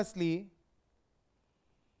continuously,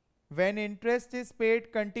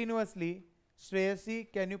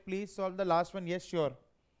 Shreyasi, can you please solve the last one? Yes, sure.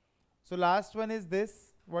 So last one is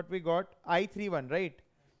this, what we got, I31, right?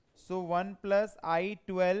 So 1 plus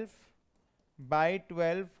I12 by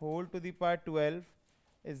 12 whole to the power 12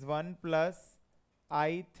 is 1 plus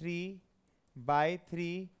I3 by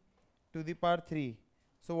 3 to the power 3.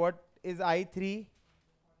 So what is I3?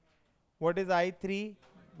 What is I3?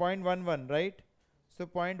 0.11, right? So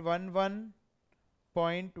 0.11,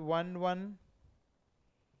 0.11.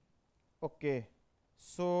 Okay.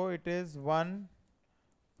 So it is 1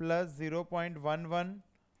 plus 0.11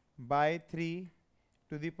 by 3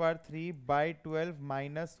 to the power 3 by 12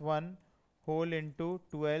 minus 1 whole into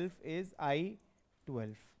 12 is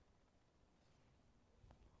I12.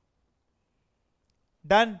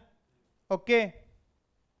 Done. Okay.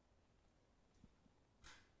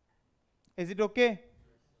 Is it okay?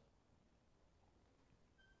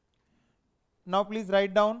 Now please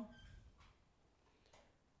write down.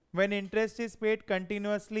 When interest is paid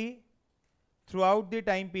continuously throughout the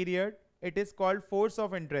time period, it is called force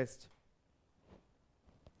of interest.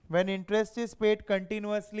 When interest is paid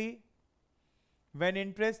continuously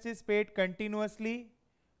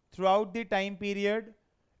throughout the time period,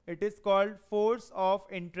 it is called force of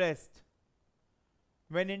interest.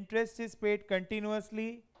 When interest is paid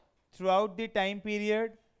continuously throughout the time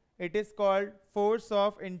period, it is called force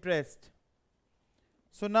of interest.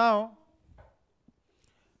 So now,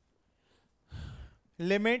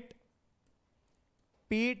 limit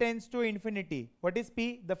P tends to infinity. What is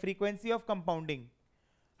P? The frequency of compounding.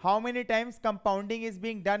 How many times compounding is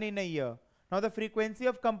being done in a year? Now the frequency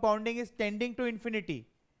of compounding is tending to infinity.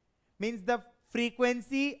 Means the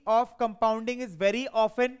frequency of compounding is very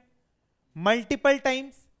often, multiple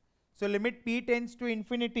times. So limit P tends to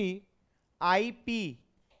infinity, IP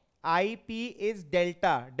is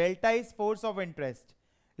delta. Delta is force of interest.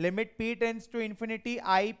 Limit P tends to infinity,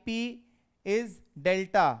 IP is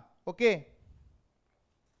delta. Okay.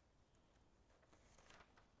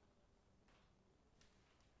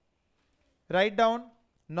 Write down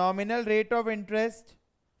nominal rate of interest,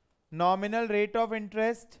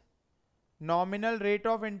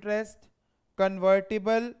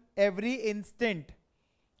 convertible every instant.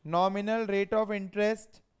 Nominal rate of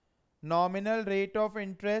interest,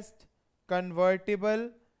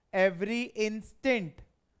 convertible every instant.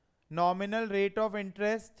 Nominal rate of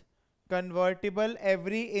interest, convertible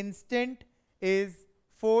every instant is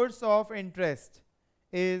force of interest.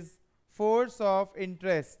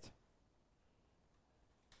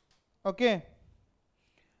 Okay.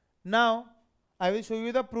 Now I will show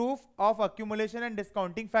you the proof of accumulation and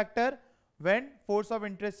discounting factor when force of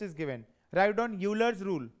interest is given. Write down Euler's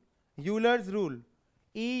rule. Euler's rule.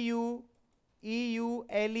 E-U-L-E-R-S.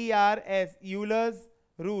 Euler's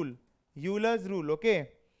rule. Euler's rule. Okay.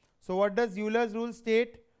 So what does Euler's rule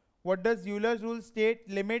state?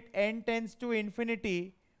 Limit n tends to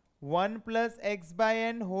infinity. 1 plus x by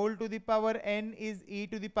n whole to the power n is e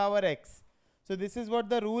to the power x. So this is what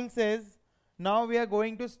the rule says. Now we are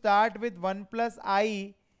going to start with 1 plus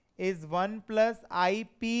I is 1 plus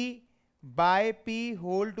IP by p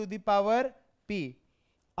whole to the power p.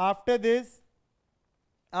 After this,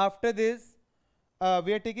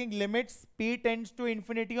 we are taking limits p tends to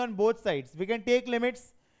infinity on both sides. We can take limit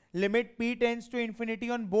p tends to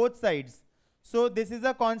infinity on both sides. So this is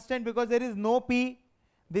a constant because there is no p.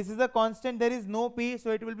 This is a constant, there is no p,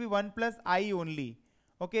 so it will be 1 plus I only.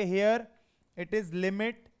 Okay, here it is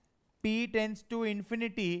limit p tends to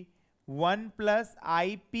infinity 1 plus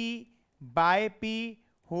IP by p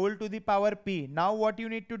whole to the power p. Now what you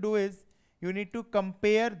need to do is you need to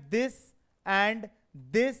compare this and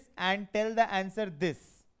tell the answer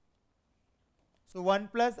this. So 1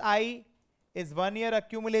 plus I is 1 year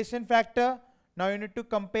accumulation factor. Now you need to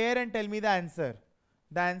compare and tell me the answer.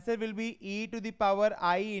 The answer will be e to the power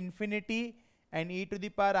I infinity, and e to the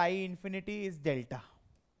power I infinity is delta.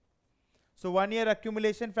 So 1 year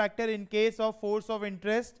accumulation factor in case of force of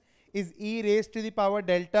interest is e raised to the power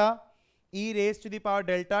delta.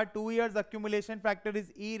 2 years accumulation factor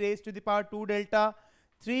is e raised to the power 2 delta.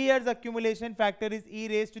 3 years accumulation factor is e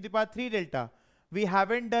raised to the power 3 delta. We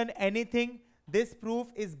haven't done anything. This proof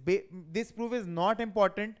is not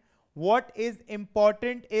important. What is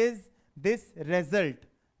important is this result.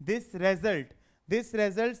 This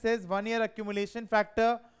result says 1 year accumulation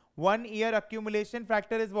factor. 1 year accumulation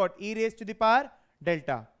factor is what? E raised to the power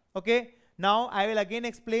delta. Okay. Now I will again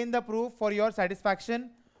explain the proof for your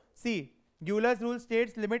satisfaction. See, Euler's rule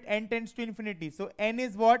states limit n tends to infinity. So n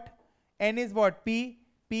is what? n is what? P.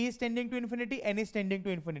 P is tending to infinity, n is tending to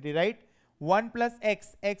infinity, right? 1 plus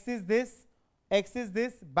x. X is this. X is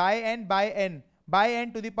this. By n, by n. By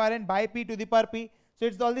n to the power n, by p to the power p. So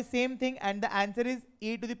it's all the same thing, and the answer is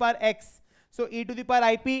e to the power x. So e to the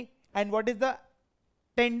power ip. And what is the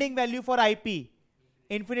tending value for ip?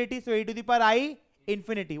 Infinity. So e to the power I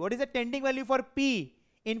infinity. What is the tending value for p?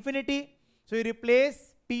 Infinity. So you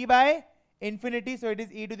replace p by infinity. So it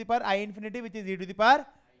is e to the power I infinity, which is e to the power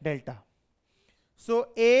delta. So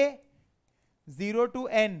a 0 to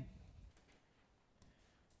n.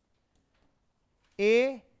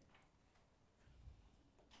 A,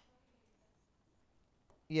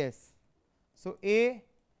 yes. So a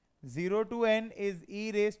 0 to n is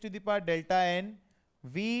e raised to the power delta n.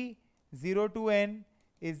 V 0 to n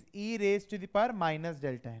is e raised to the power minus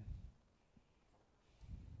delta n.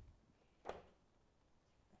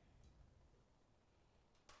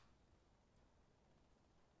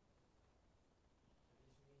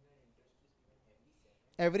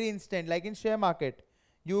 Every instant, like in share market,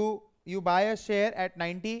 you buy a share at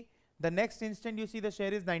 90, the next instant you see the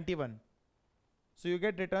share is 91. So you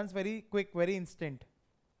get returns very quick, very instant.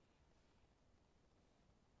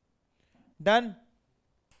 Done.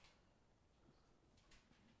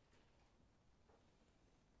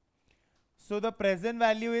 So the present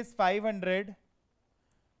value is 500,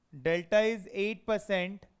 delta is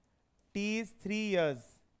 8%, t is 3 years.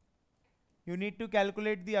 You need to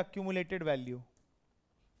calculate the accumulated value.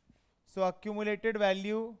 So accumulated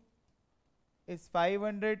value is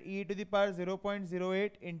 500 e to the power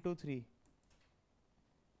 0.08 into 3.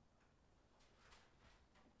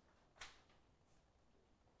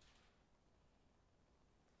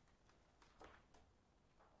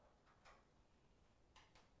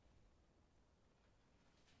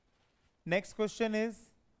 Next question is,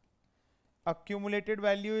 accumulated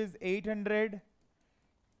value is 800,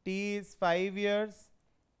 t is 5 years,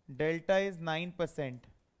 delta is 9%.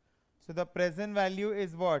 So the present value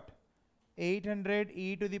is what? 800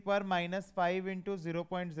 e to the power minus 5 into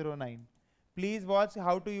 0.09. Please watch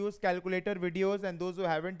how to use calculator videos, and those who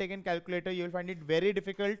haven't taken calculator, you will find it very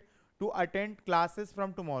difficult to attend classes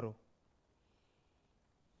from tomorrow.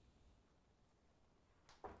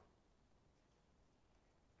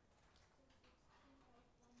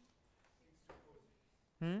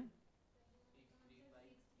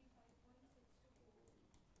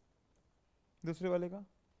 दूसरे वाले का?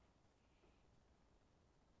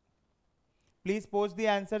 Please post the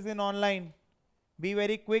answers in online. Be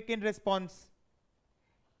very quick in response.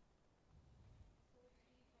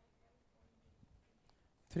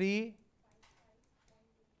 3.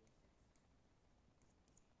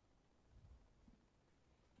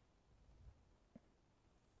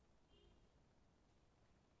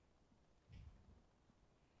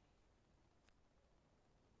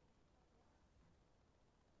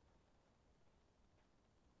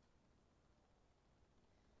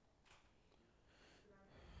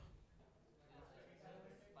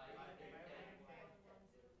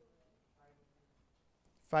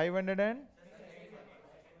 Five hundred and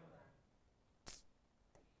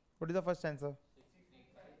what is the first answer?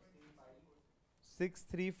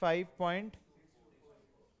 635 point.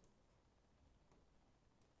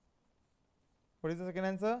 What is the second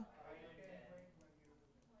answer?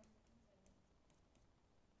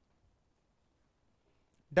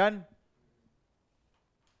 Done.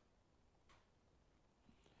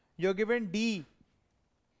 You're given D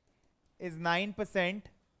is 9%.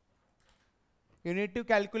 You need to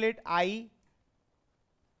calculate I,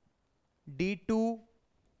 D2,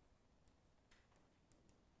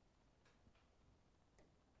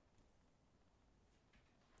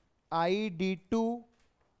 I, D2,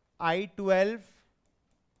 I12,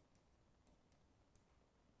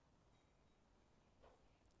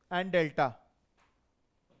 and delta.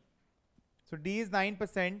 So D is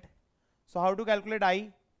 9%. So how to calculate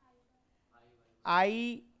I?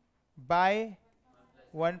 I by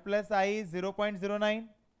 1 plus I is 0.09.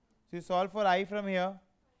 So you solve for I from here.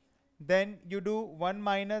 Then you do 1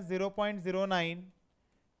 minus 0.09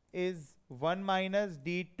 is 1 minus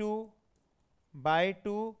D2 by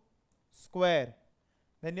 2 square.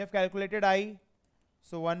 Then you have calculated I.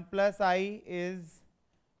 So 1 plus I is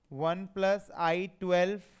 1 plus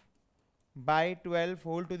I12 by 12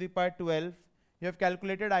 whole to the power 12. You have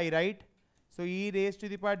calculated I, right? So e raised to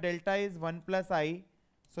the power delta is 1 plus I.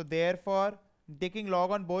 So therefore, taking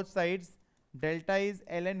log on both sides, delta is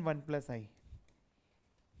ln 1 plus I.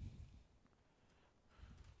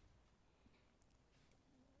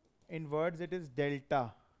 In words, it is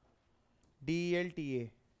delta, delta.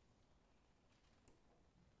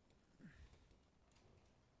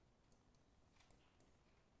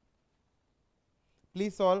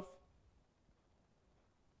 Please solve.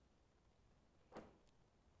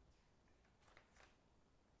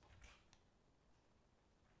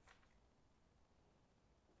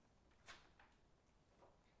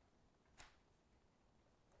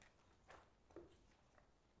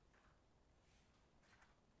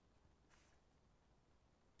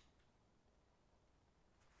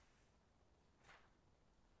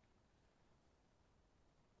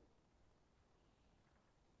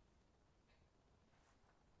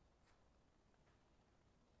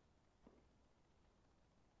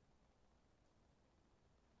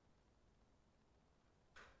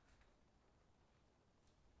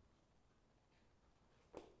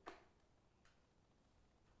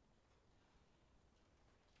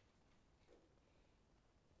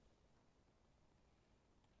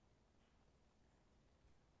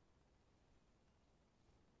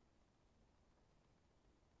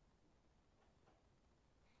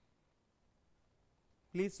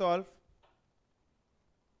 Please solve.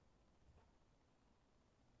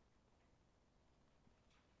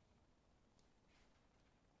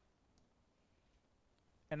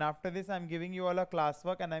 And after this, I'm giving you all a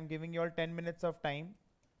classwork and I'm giving you all 10 minutes of time.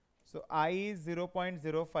 So I is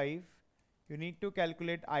 0.05. You need to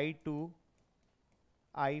calculate I2,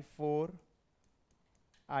 I4,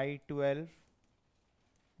 I12,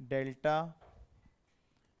 delta,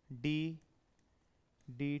 D,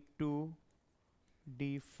 D2,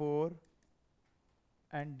 D4,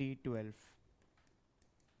 and D12.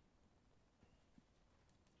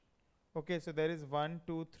 Okay, so there is 1,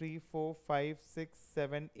 2, 3, 4, 5, 6,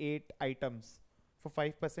 7, 8 items for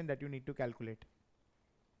 5% that you need to calculate.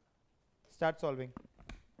 Start solving.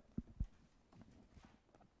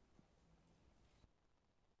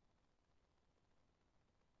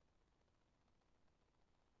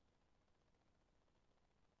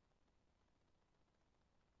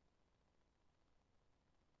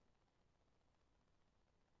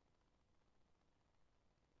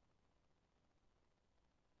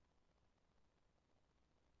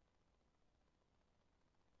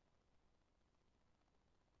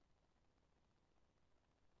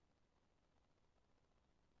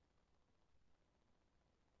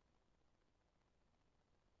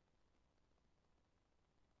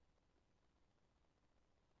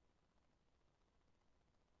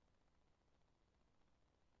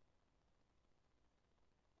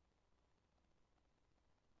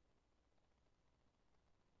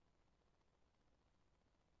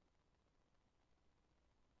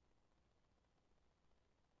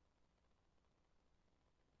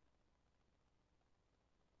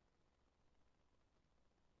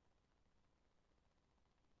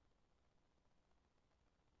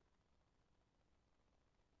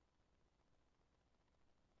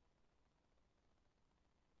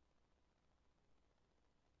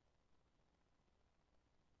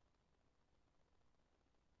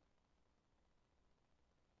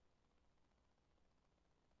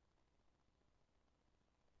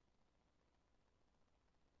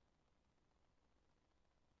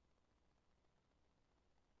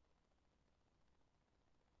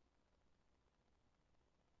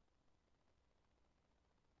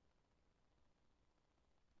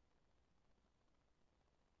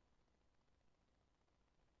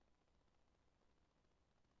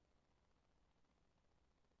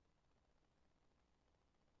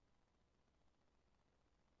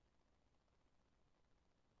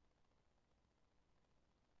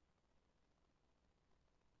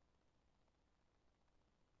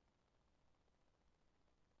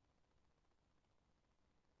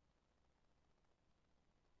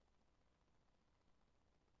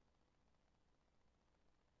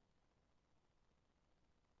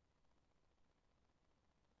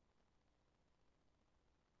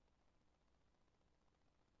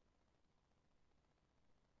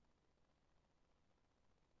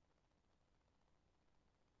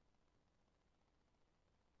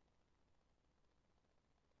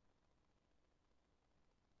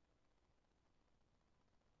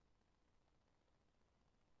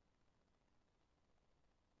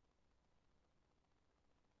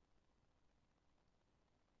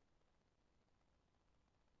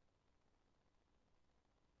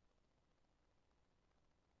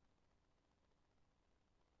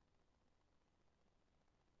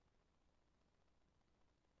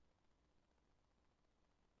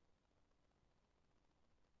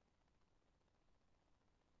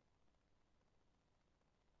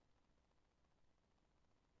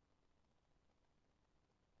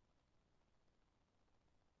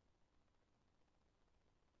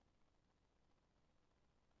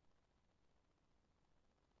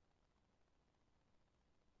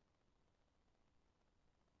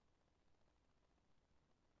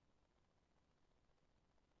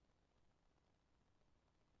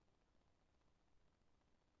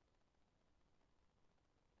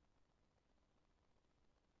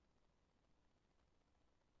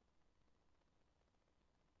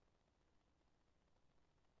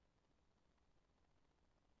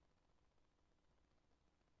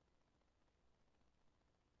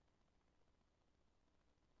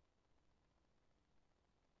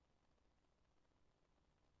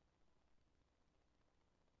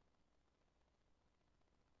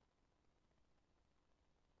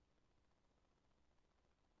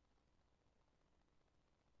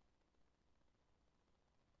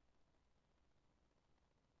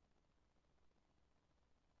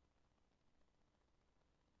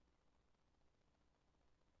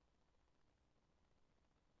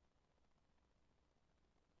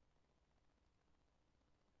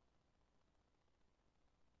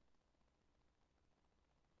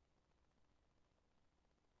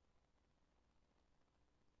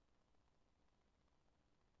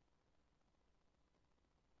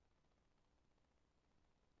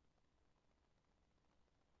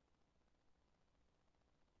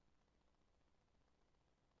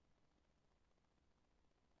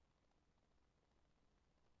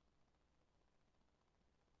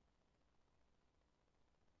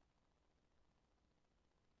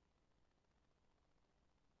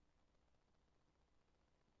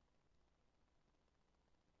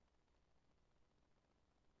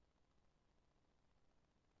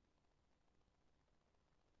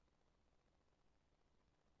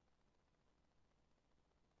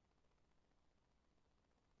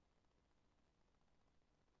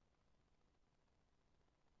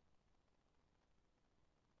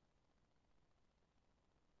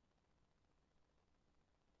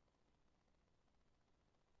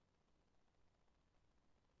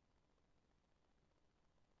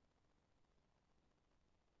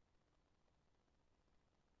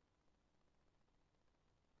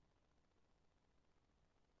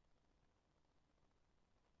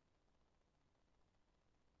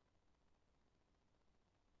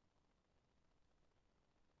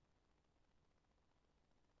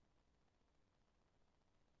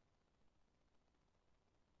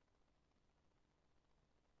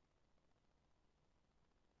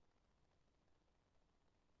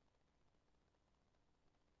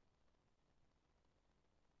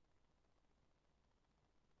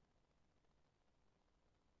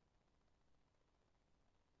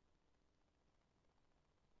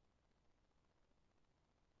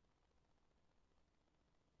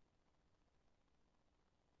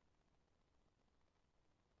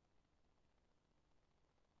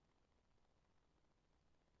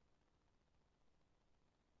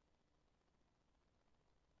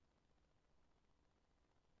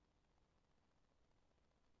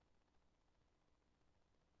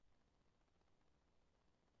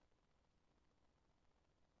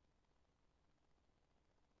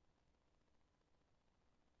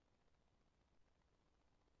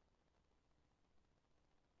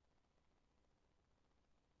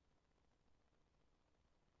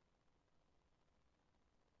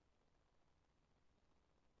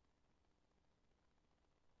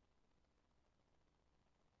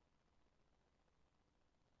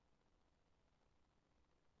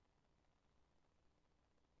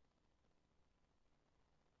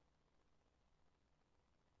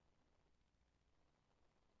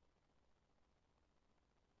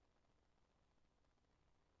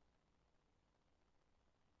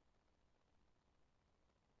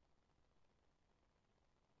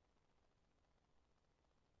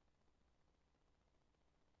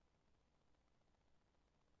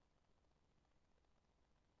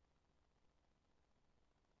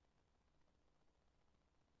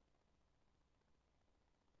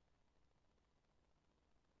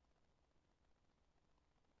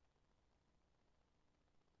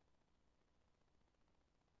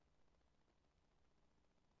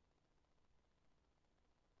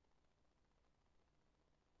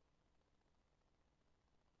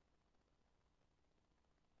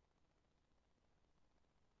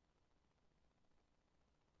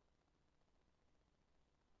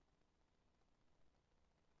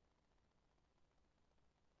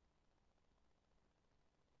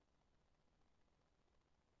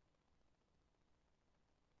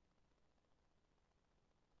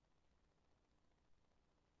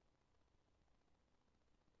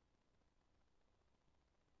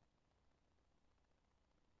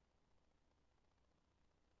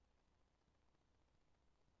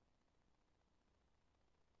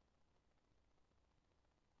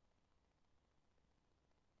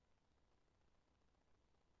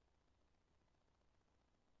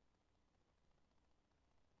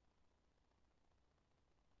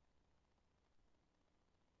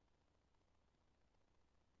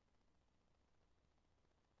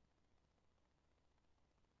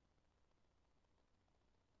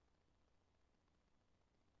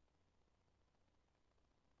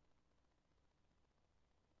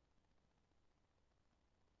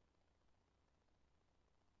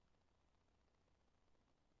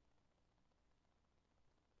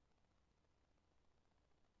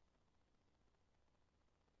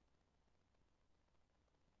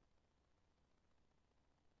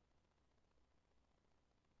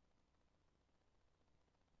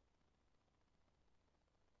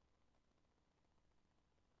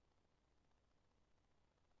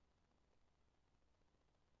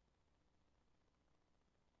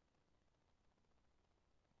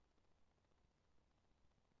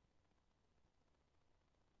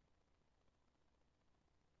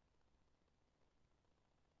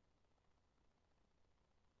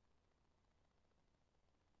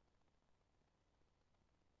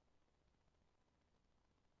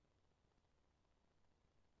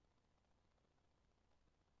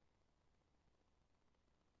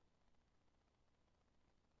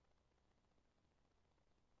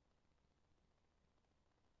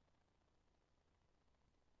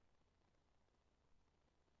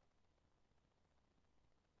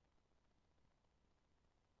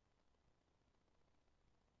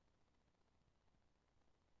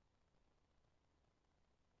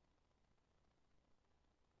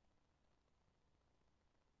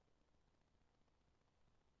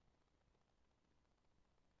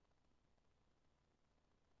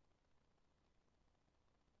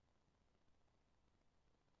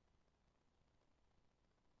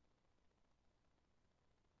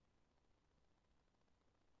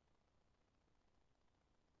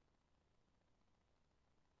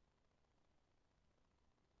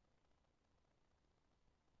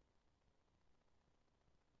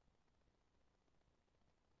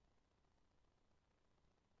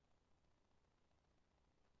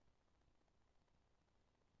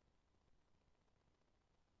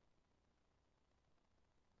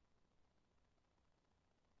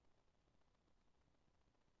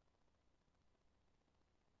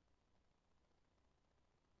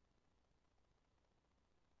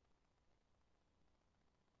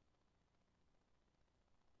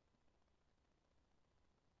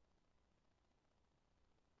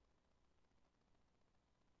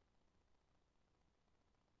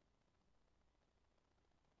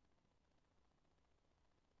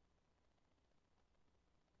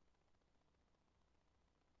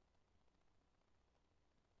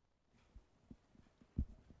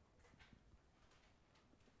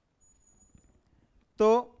 तो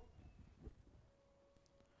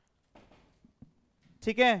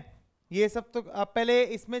ठीक है, ये सब तो अब पहले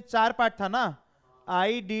इसमें 4 part था ना,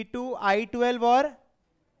 I-D2 I-12 और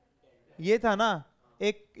ये था ना।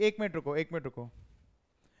 एक मिनट रुको, एक मिनट रुको,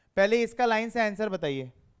 पहले इसका लाइन से आंसर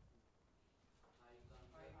बताइए।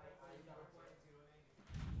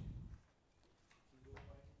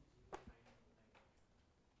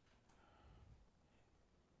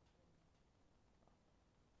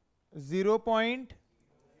 जीरो पॉइंट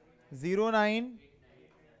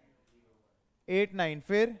 0989,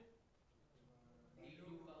 फिर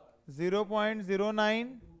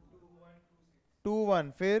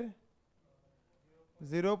 0.0921, फिर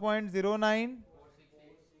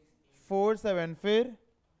 0.0947, फिर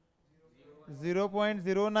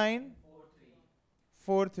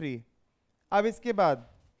 0.0943। अब इसके बाद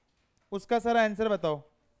उसका सारा आंसर बताओ,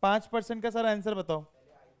 5% का सारा आंसर बताओ,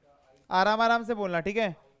 आराम आराम से बोलना, ठीक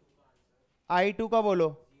है। I2 का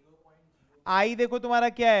बोलो, I देखो तुम्हारा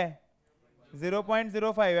क्या है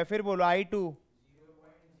 0.05 है, फिर बोलो I2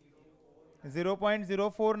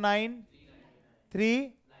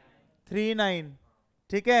 0.049339,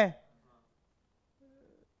 ठीक है।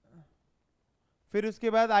 फिर उसके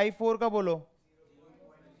बाद I4 का बोलो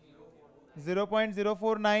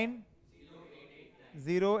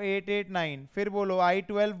 0.04908889, फिर बोलो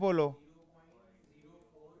I12 बोलो,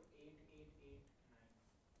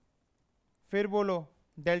 फिर बोलो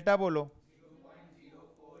डेल्टा बोलो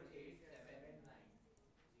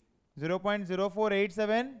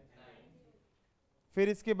 0.0487, फिर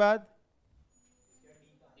इसके बाद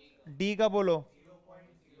डी का बोलो,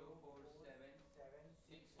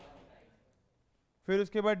 फिर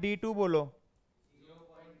उसके बाद D2 बोलो,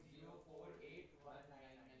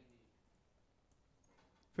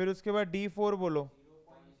 फिर उसके बाद D4 बोलो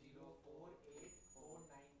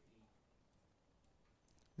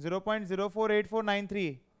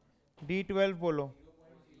 0.048493, D12 बोलो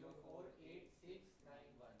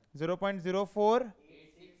 0.04,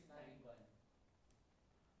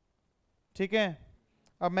 ठीक है।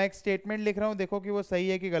 अब मैं एक स्टेटमेंट लिख रहा हूं, देखो कि वो सही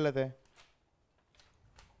है कि गलत है।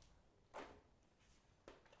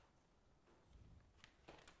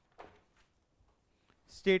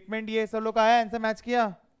 स्टेटमेंट ये सब लोग आया, आंसर मैच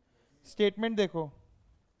किया। स्टेटमेंट देखो,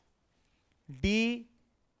 D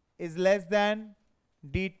is less than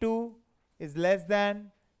D2 is less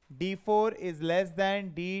than D4 is less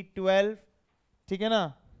than D12, ठीक है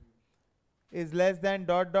ना, is less than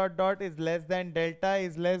dot dot dot is less than delta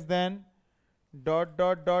is less than dot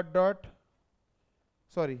dot dot dot,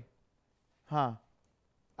 sorry, हाँ,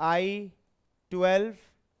 I12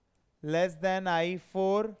 less than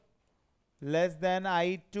I4 less than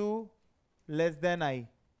I2 less than I।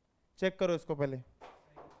 Check करो इसको पहले,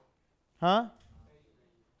 हाँ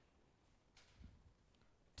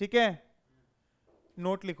ठीक है।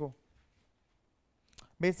 नोट लिखो।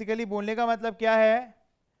 बेसिकली बोलने का मतलब क्या है,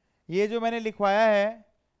 ये जो मैंने लिखवाया है,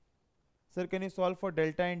 sir can you solve for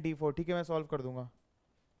delta and D4, ठीक है मैं सॉल्व कर दूंगा,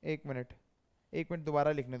 एक मिनट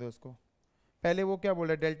दोबारा लिखने दो उसको। पहले वो क्या बोल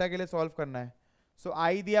रहा है, डेल्टा के लिए सॉल्व करना है। सो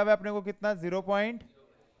आई दिया हुआ अपने को कितना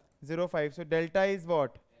 0.05, so delta is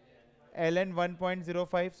what ln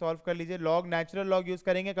 1.05। Solve कर लीजिए, लॉग नेचुरल लॉग यूज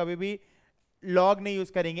करेंगे, कभी भी लॉग नहीं यूज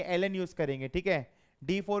करेंगे, ln यूज करेंगे, ठीक है।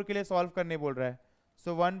 D4 के लिए सॉल्व करने बोल रहा है,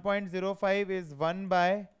 सो 1.05 is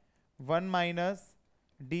 1/1 minus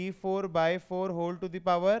D4/4 whole to the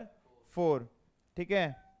power 4, ठीक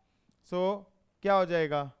है। सो क्या हो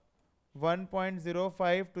जाएगा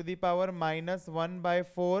 1.05 to the power minus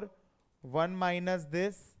 1/4, 1 minus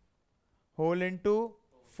this whole into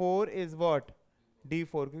 4 is what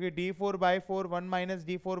D4, क्योंकि D4/4 1 minus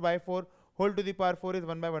D4/4 whole to the power 4 is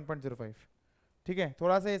 1/1.05, ठीक है।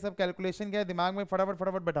 थोड़ा सा ये सब कैलकुलेशन क्या है दिमाग में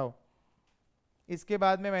फटाफट बैठाओ। इसके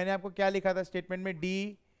बाद में मैंने आपको क्या लिखा था स्टेटमेंट में,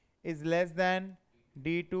 D is less than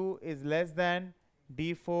D2 is less than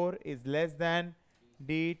D4 is less than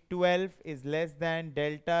D12 is less than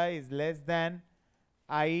delta is less than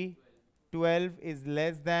I12 is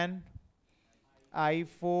less than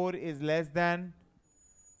I4 is less than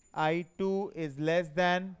I2 is less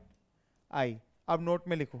than I। अब note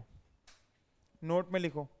में लिखो, note में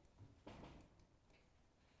लिखो,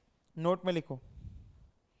 note में लिखो।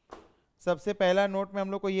 सबसे पहला note में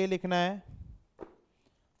हम लोग को ये लिखना है,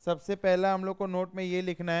 सबसे पहला हम लोग को नोट में ये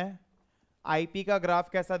लिखना है आईपी का ग्राफ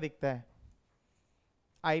कैसा दिखता है।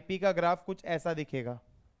 आईपी का ग्राफ कुछ ऐसा दिखेगा,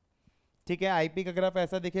 ठीक है। आईपी का ग्राफ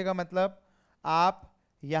ऐसा दिखेगा, मतलब आप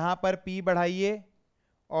यहाँ पर पी बढ़ाइए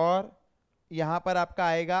और यहाँ पर आपका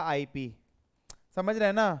आएगा आईपी, समझ रहे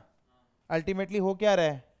हैं ना। अल्टीमेटली हो क्या रहा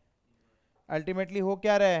है, अल्टीमेटली हो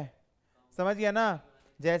क्या रहा है, समझ गया ना।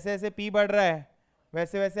 जैसे जैसे पी बढ़ रहा है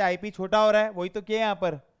वैसे वैसे आईपी छोटा हो रहा है, वही तो किया यहाँ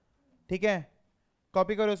पर, ठीक है।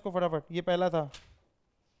 कॉपी करो इसको फटाफट, ये पहला था।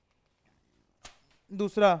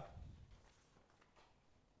 दूसरा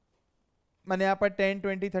मैंने यहाँ पर 10,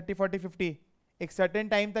 20, 30, 40, 50 एक सर्टेन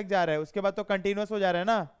टाइम तक जा रहा है, उसके बाद तो कंटिन्यूस हो जा रहा है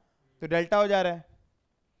ना, तो डेल्टा हो जा रहा है।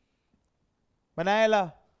 बनाया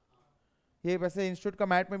ला, ये वैसे इंस्टीट्यूट का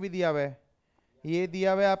मैथ में भी दिया हुआ है, ये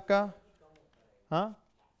दिया हुआ है आपका। हाँ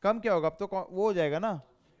कम क्या होगा, अब तो वो हो जाएगा ना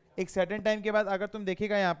एक सर्टेन टाइम के बाद। अगर तुम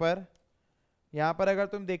देखेगा यहाँ पर अगर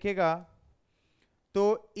तुम देखेगा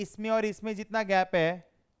तो इसमें और इसमें जितना गैप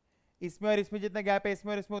है, इसमें और इसमें जितना गैप है,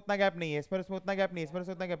 इसमें और इसमें उतना गैप नहीं है, इसमें और इसमें उतना गैप नहीं है, इसमें और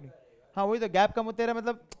इसमें उतना गैप नहीं। हाँ वही तो, गैप कम होते रहा,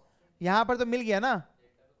 मतलब यहाँ पर तो मिल गया ना,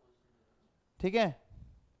 ठीक है।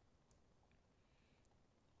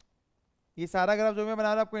 ये सारा ग्राफ जो मैं बना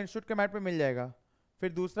रहा हूँ आपको इंस्टीट्यूट के मैट पे मिल जाएगा।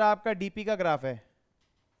 फिर दूसरा आपका डीपी का ग्राफ है,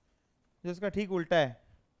 जो इसका ठीक उल्टा है।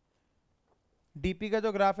 डीपी का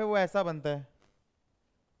जो ग्राफ है वो ऐसा बनता है,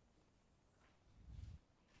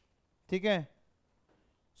 ठीक है।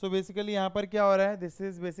 सो बेसिकली यहाँ पर क्या हो रहा है, दिस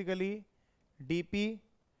इज बेसिकली डीपी,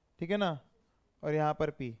 ठीक है ना, और यहाँ पर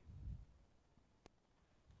पी।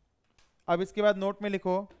 अब इसके बाद नोट में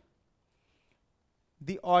लिखो,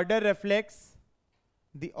 the order reflects,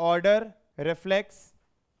 the order reflects,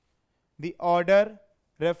 the order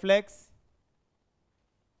reflects,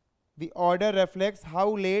 the order reflects how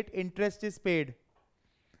late interest is paid.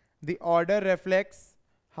 The order reflects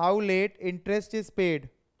how late interest is paid.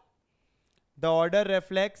 The order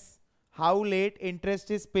reflects how late interest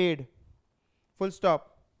is paid. Full stop.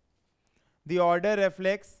 The order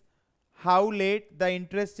reflects how late the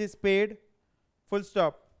interest is paid. Full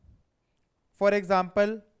stop. For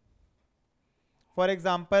example,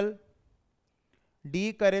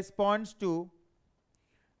 D corresponds to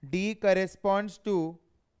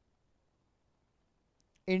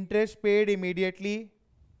interest paid immediately.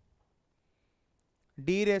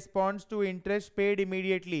 D responds to interest paid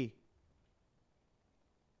immediately,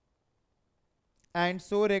 and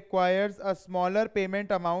so requires a smaller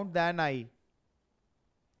payment amount than I.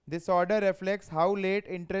 This order reflects how late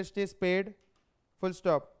interest is paid. Full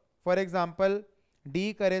stop. For example,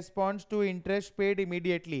 D corresponds to interest paid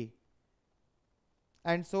immediately,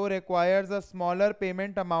 and so requires a smaller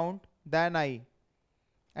payment amount than I.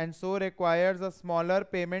 And so requires a smaller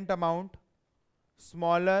payment amount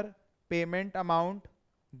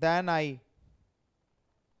than I,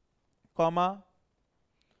 comma,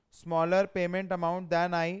 smaller payment amount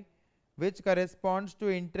than I, which corresponds to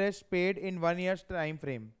interest paid in 1 year's time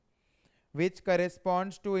frame. Which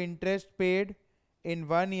corresponds to interest paid in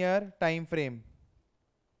 1 year time frame.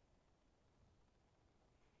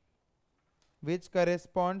 Which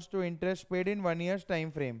corresponds to interest paid in 1 year's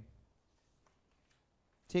time frame.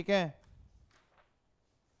 ठीक है।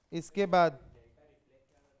 इसके बाद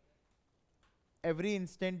every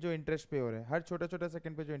instant जो interest पे हो रहा है, हर छोटा छोटा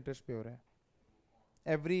सेकंड पे जो इंटरेस्ट पे हो रहा है,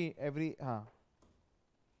 एवरी हाँ,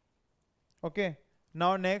 okay.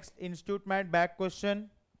 Now next institute math back question,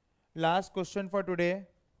 last question for today,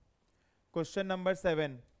 question number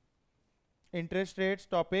 7, interest rates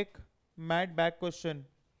topic, math back question.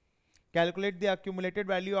 Calculate the accumulated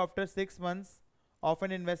value after 6 months of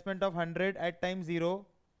an investment of 100 at time 0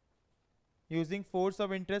 using force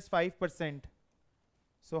of interest 5%.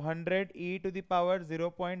 So 100 e to the power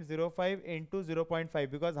 0.05 into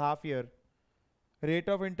 0.5 because half year. Rate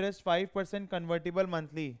of interest 5% convertible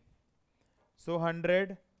monthly. So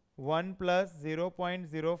 100 1 plus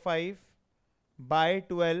 0.05 by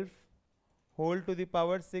 12 whole to the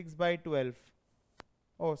power 6 by 12.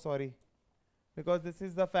 Oh sorry, because this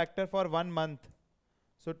is the factor for 1 month,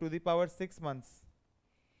 so to the power 6 months.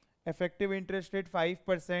 Effective interest rate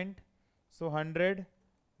 5%, so 100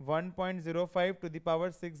 1.05 to the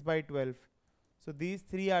power 6 by 12. So these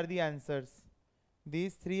three are the answers.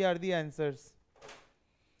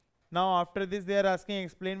 Now after this they are asking,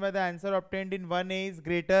 explain why the answer obtained in 1A is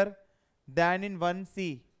greater than in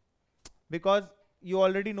 1C, because you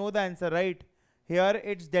already know the answer, right? Here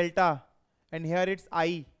it's delta and here it's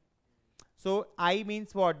I. So I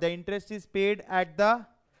means what? The interest is paid at the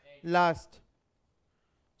last.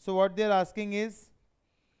 So what they are asking is,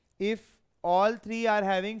 if all three are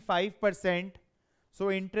having 5%, so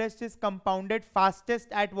interest is compounded fastest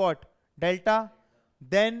at what? Delta,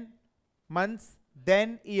 then months,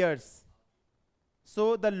 then years.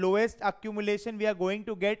 So the lowest accumulation we are going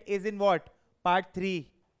to get is in what? Part 3.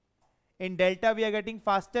 In delta we are getting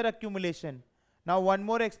faster accumulation. Now one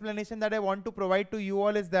more explanation that I want to provide to you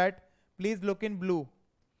all is that, please look in blue.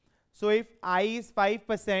 So if I is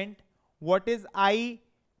 5%, what is I?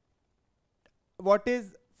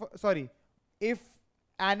 If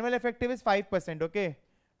annual effective is 5%, okay.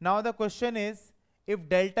 Now the question is, if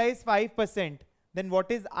delta is 5%, then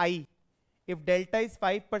what is I? If delta is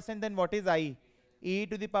 5%, then what is I? E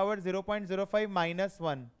to the power 0.05 minus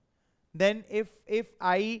 1. Then if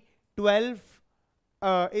I 12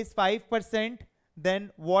 is 5%,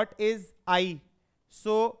 then what is I?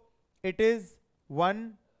 So it is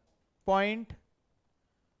 1 plus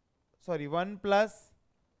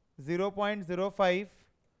 0.05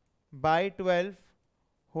 by 12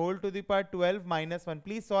 whole to the power 12 minus 1.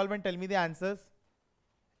 Please solve and tell me the answers.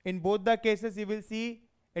 In both the cases, you will see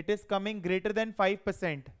it is coming greater than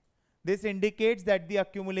 5%. This indicates that the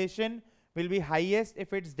accumulation will be highest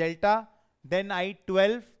if it's delta, then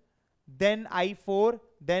I12, then I4,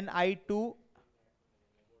 then I2.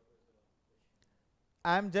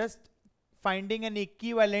 I'm just finding an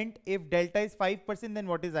equivalent. If delta is 5%, then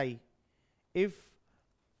what is I? If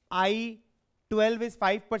I12 is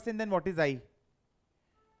 5%, then what is I?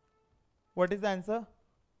 What is the answer?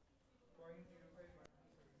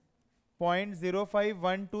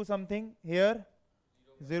 0.0512 something here.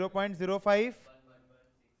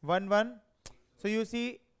 0.0511. So you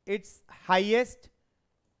see it's highest,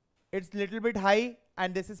 it's little bit high,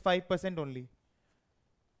 and this is 5% only.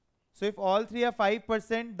 So if all three are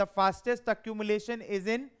 5%, the fastest accumulation is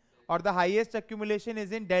in, or the highest accumulation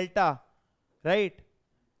is in delta, right?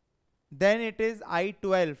 Then it is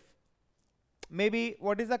I12. Maybe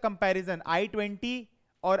what is the comparison? I20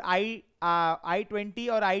 or I20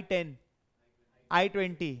 or I10?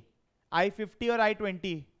 I20. I50 or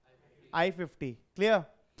I20? I50. Clear?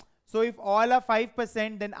 So if all are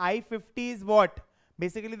 5%, then I50 is what?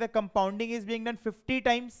 Basically the compounding is being done 50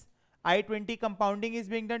 times. I20 compounding is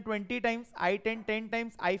being done 20 times. I10 10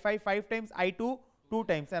 times. I5 5 times. I2 2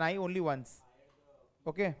 times. And I only once.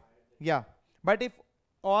 Okay? Yeah. But if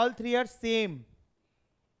all three are same,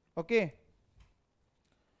 okay?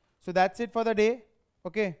 So that's it for the day.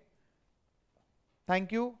 Okay?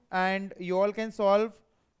 Thank you. And you all can solve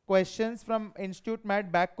questions from Institute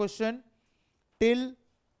Math back question till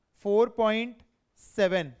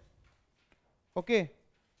 4.7. Okay?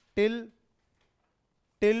 Till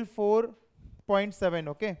 4.7.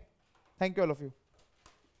 Okay? Thank you all of you.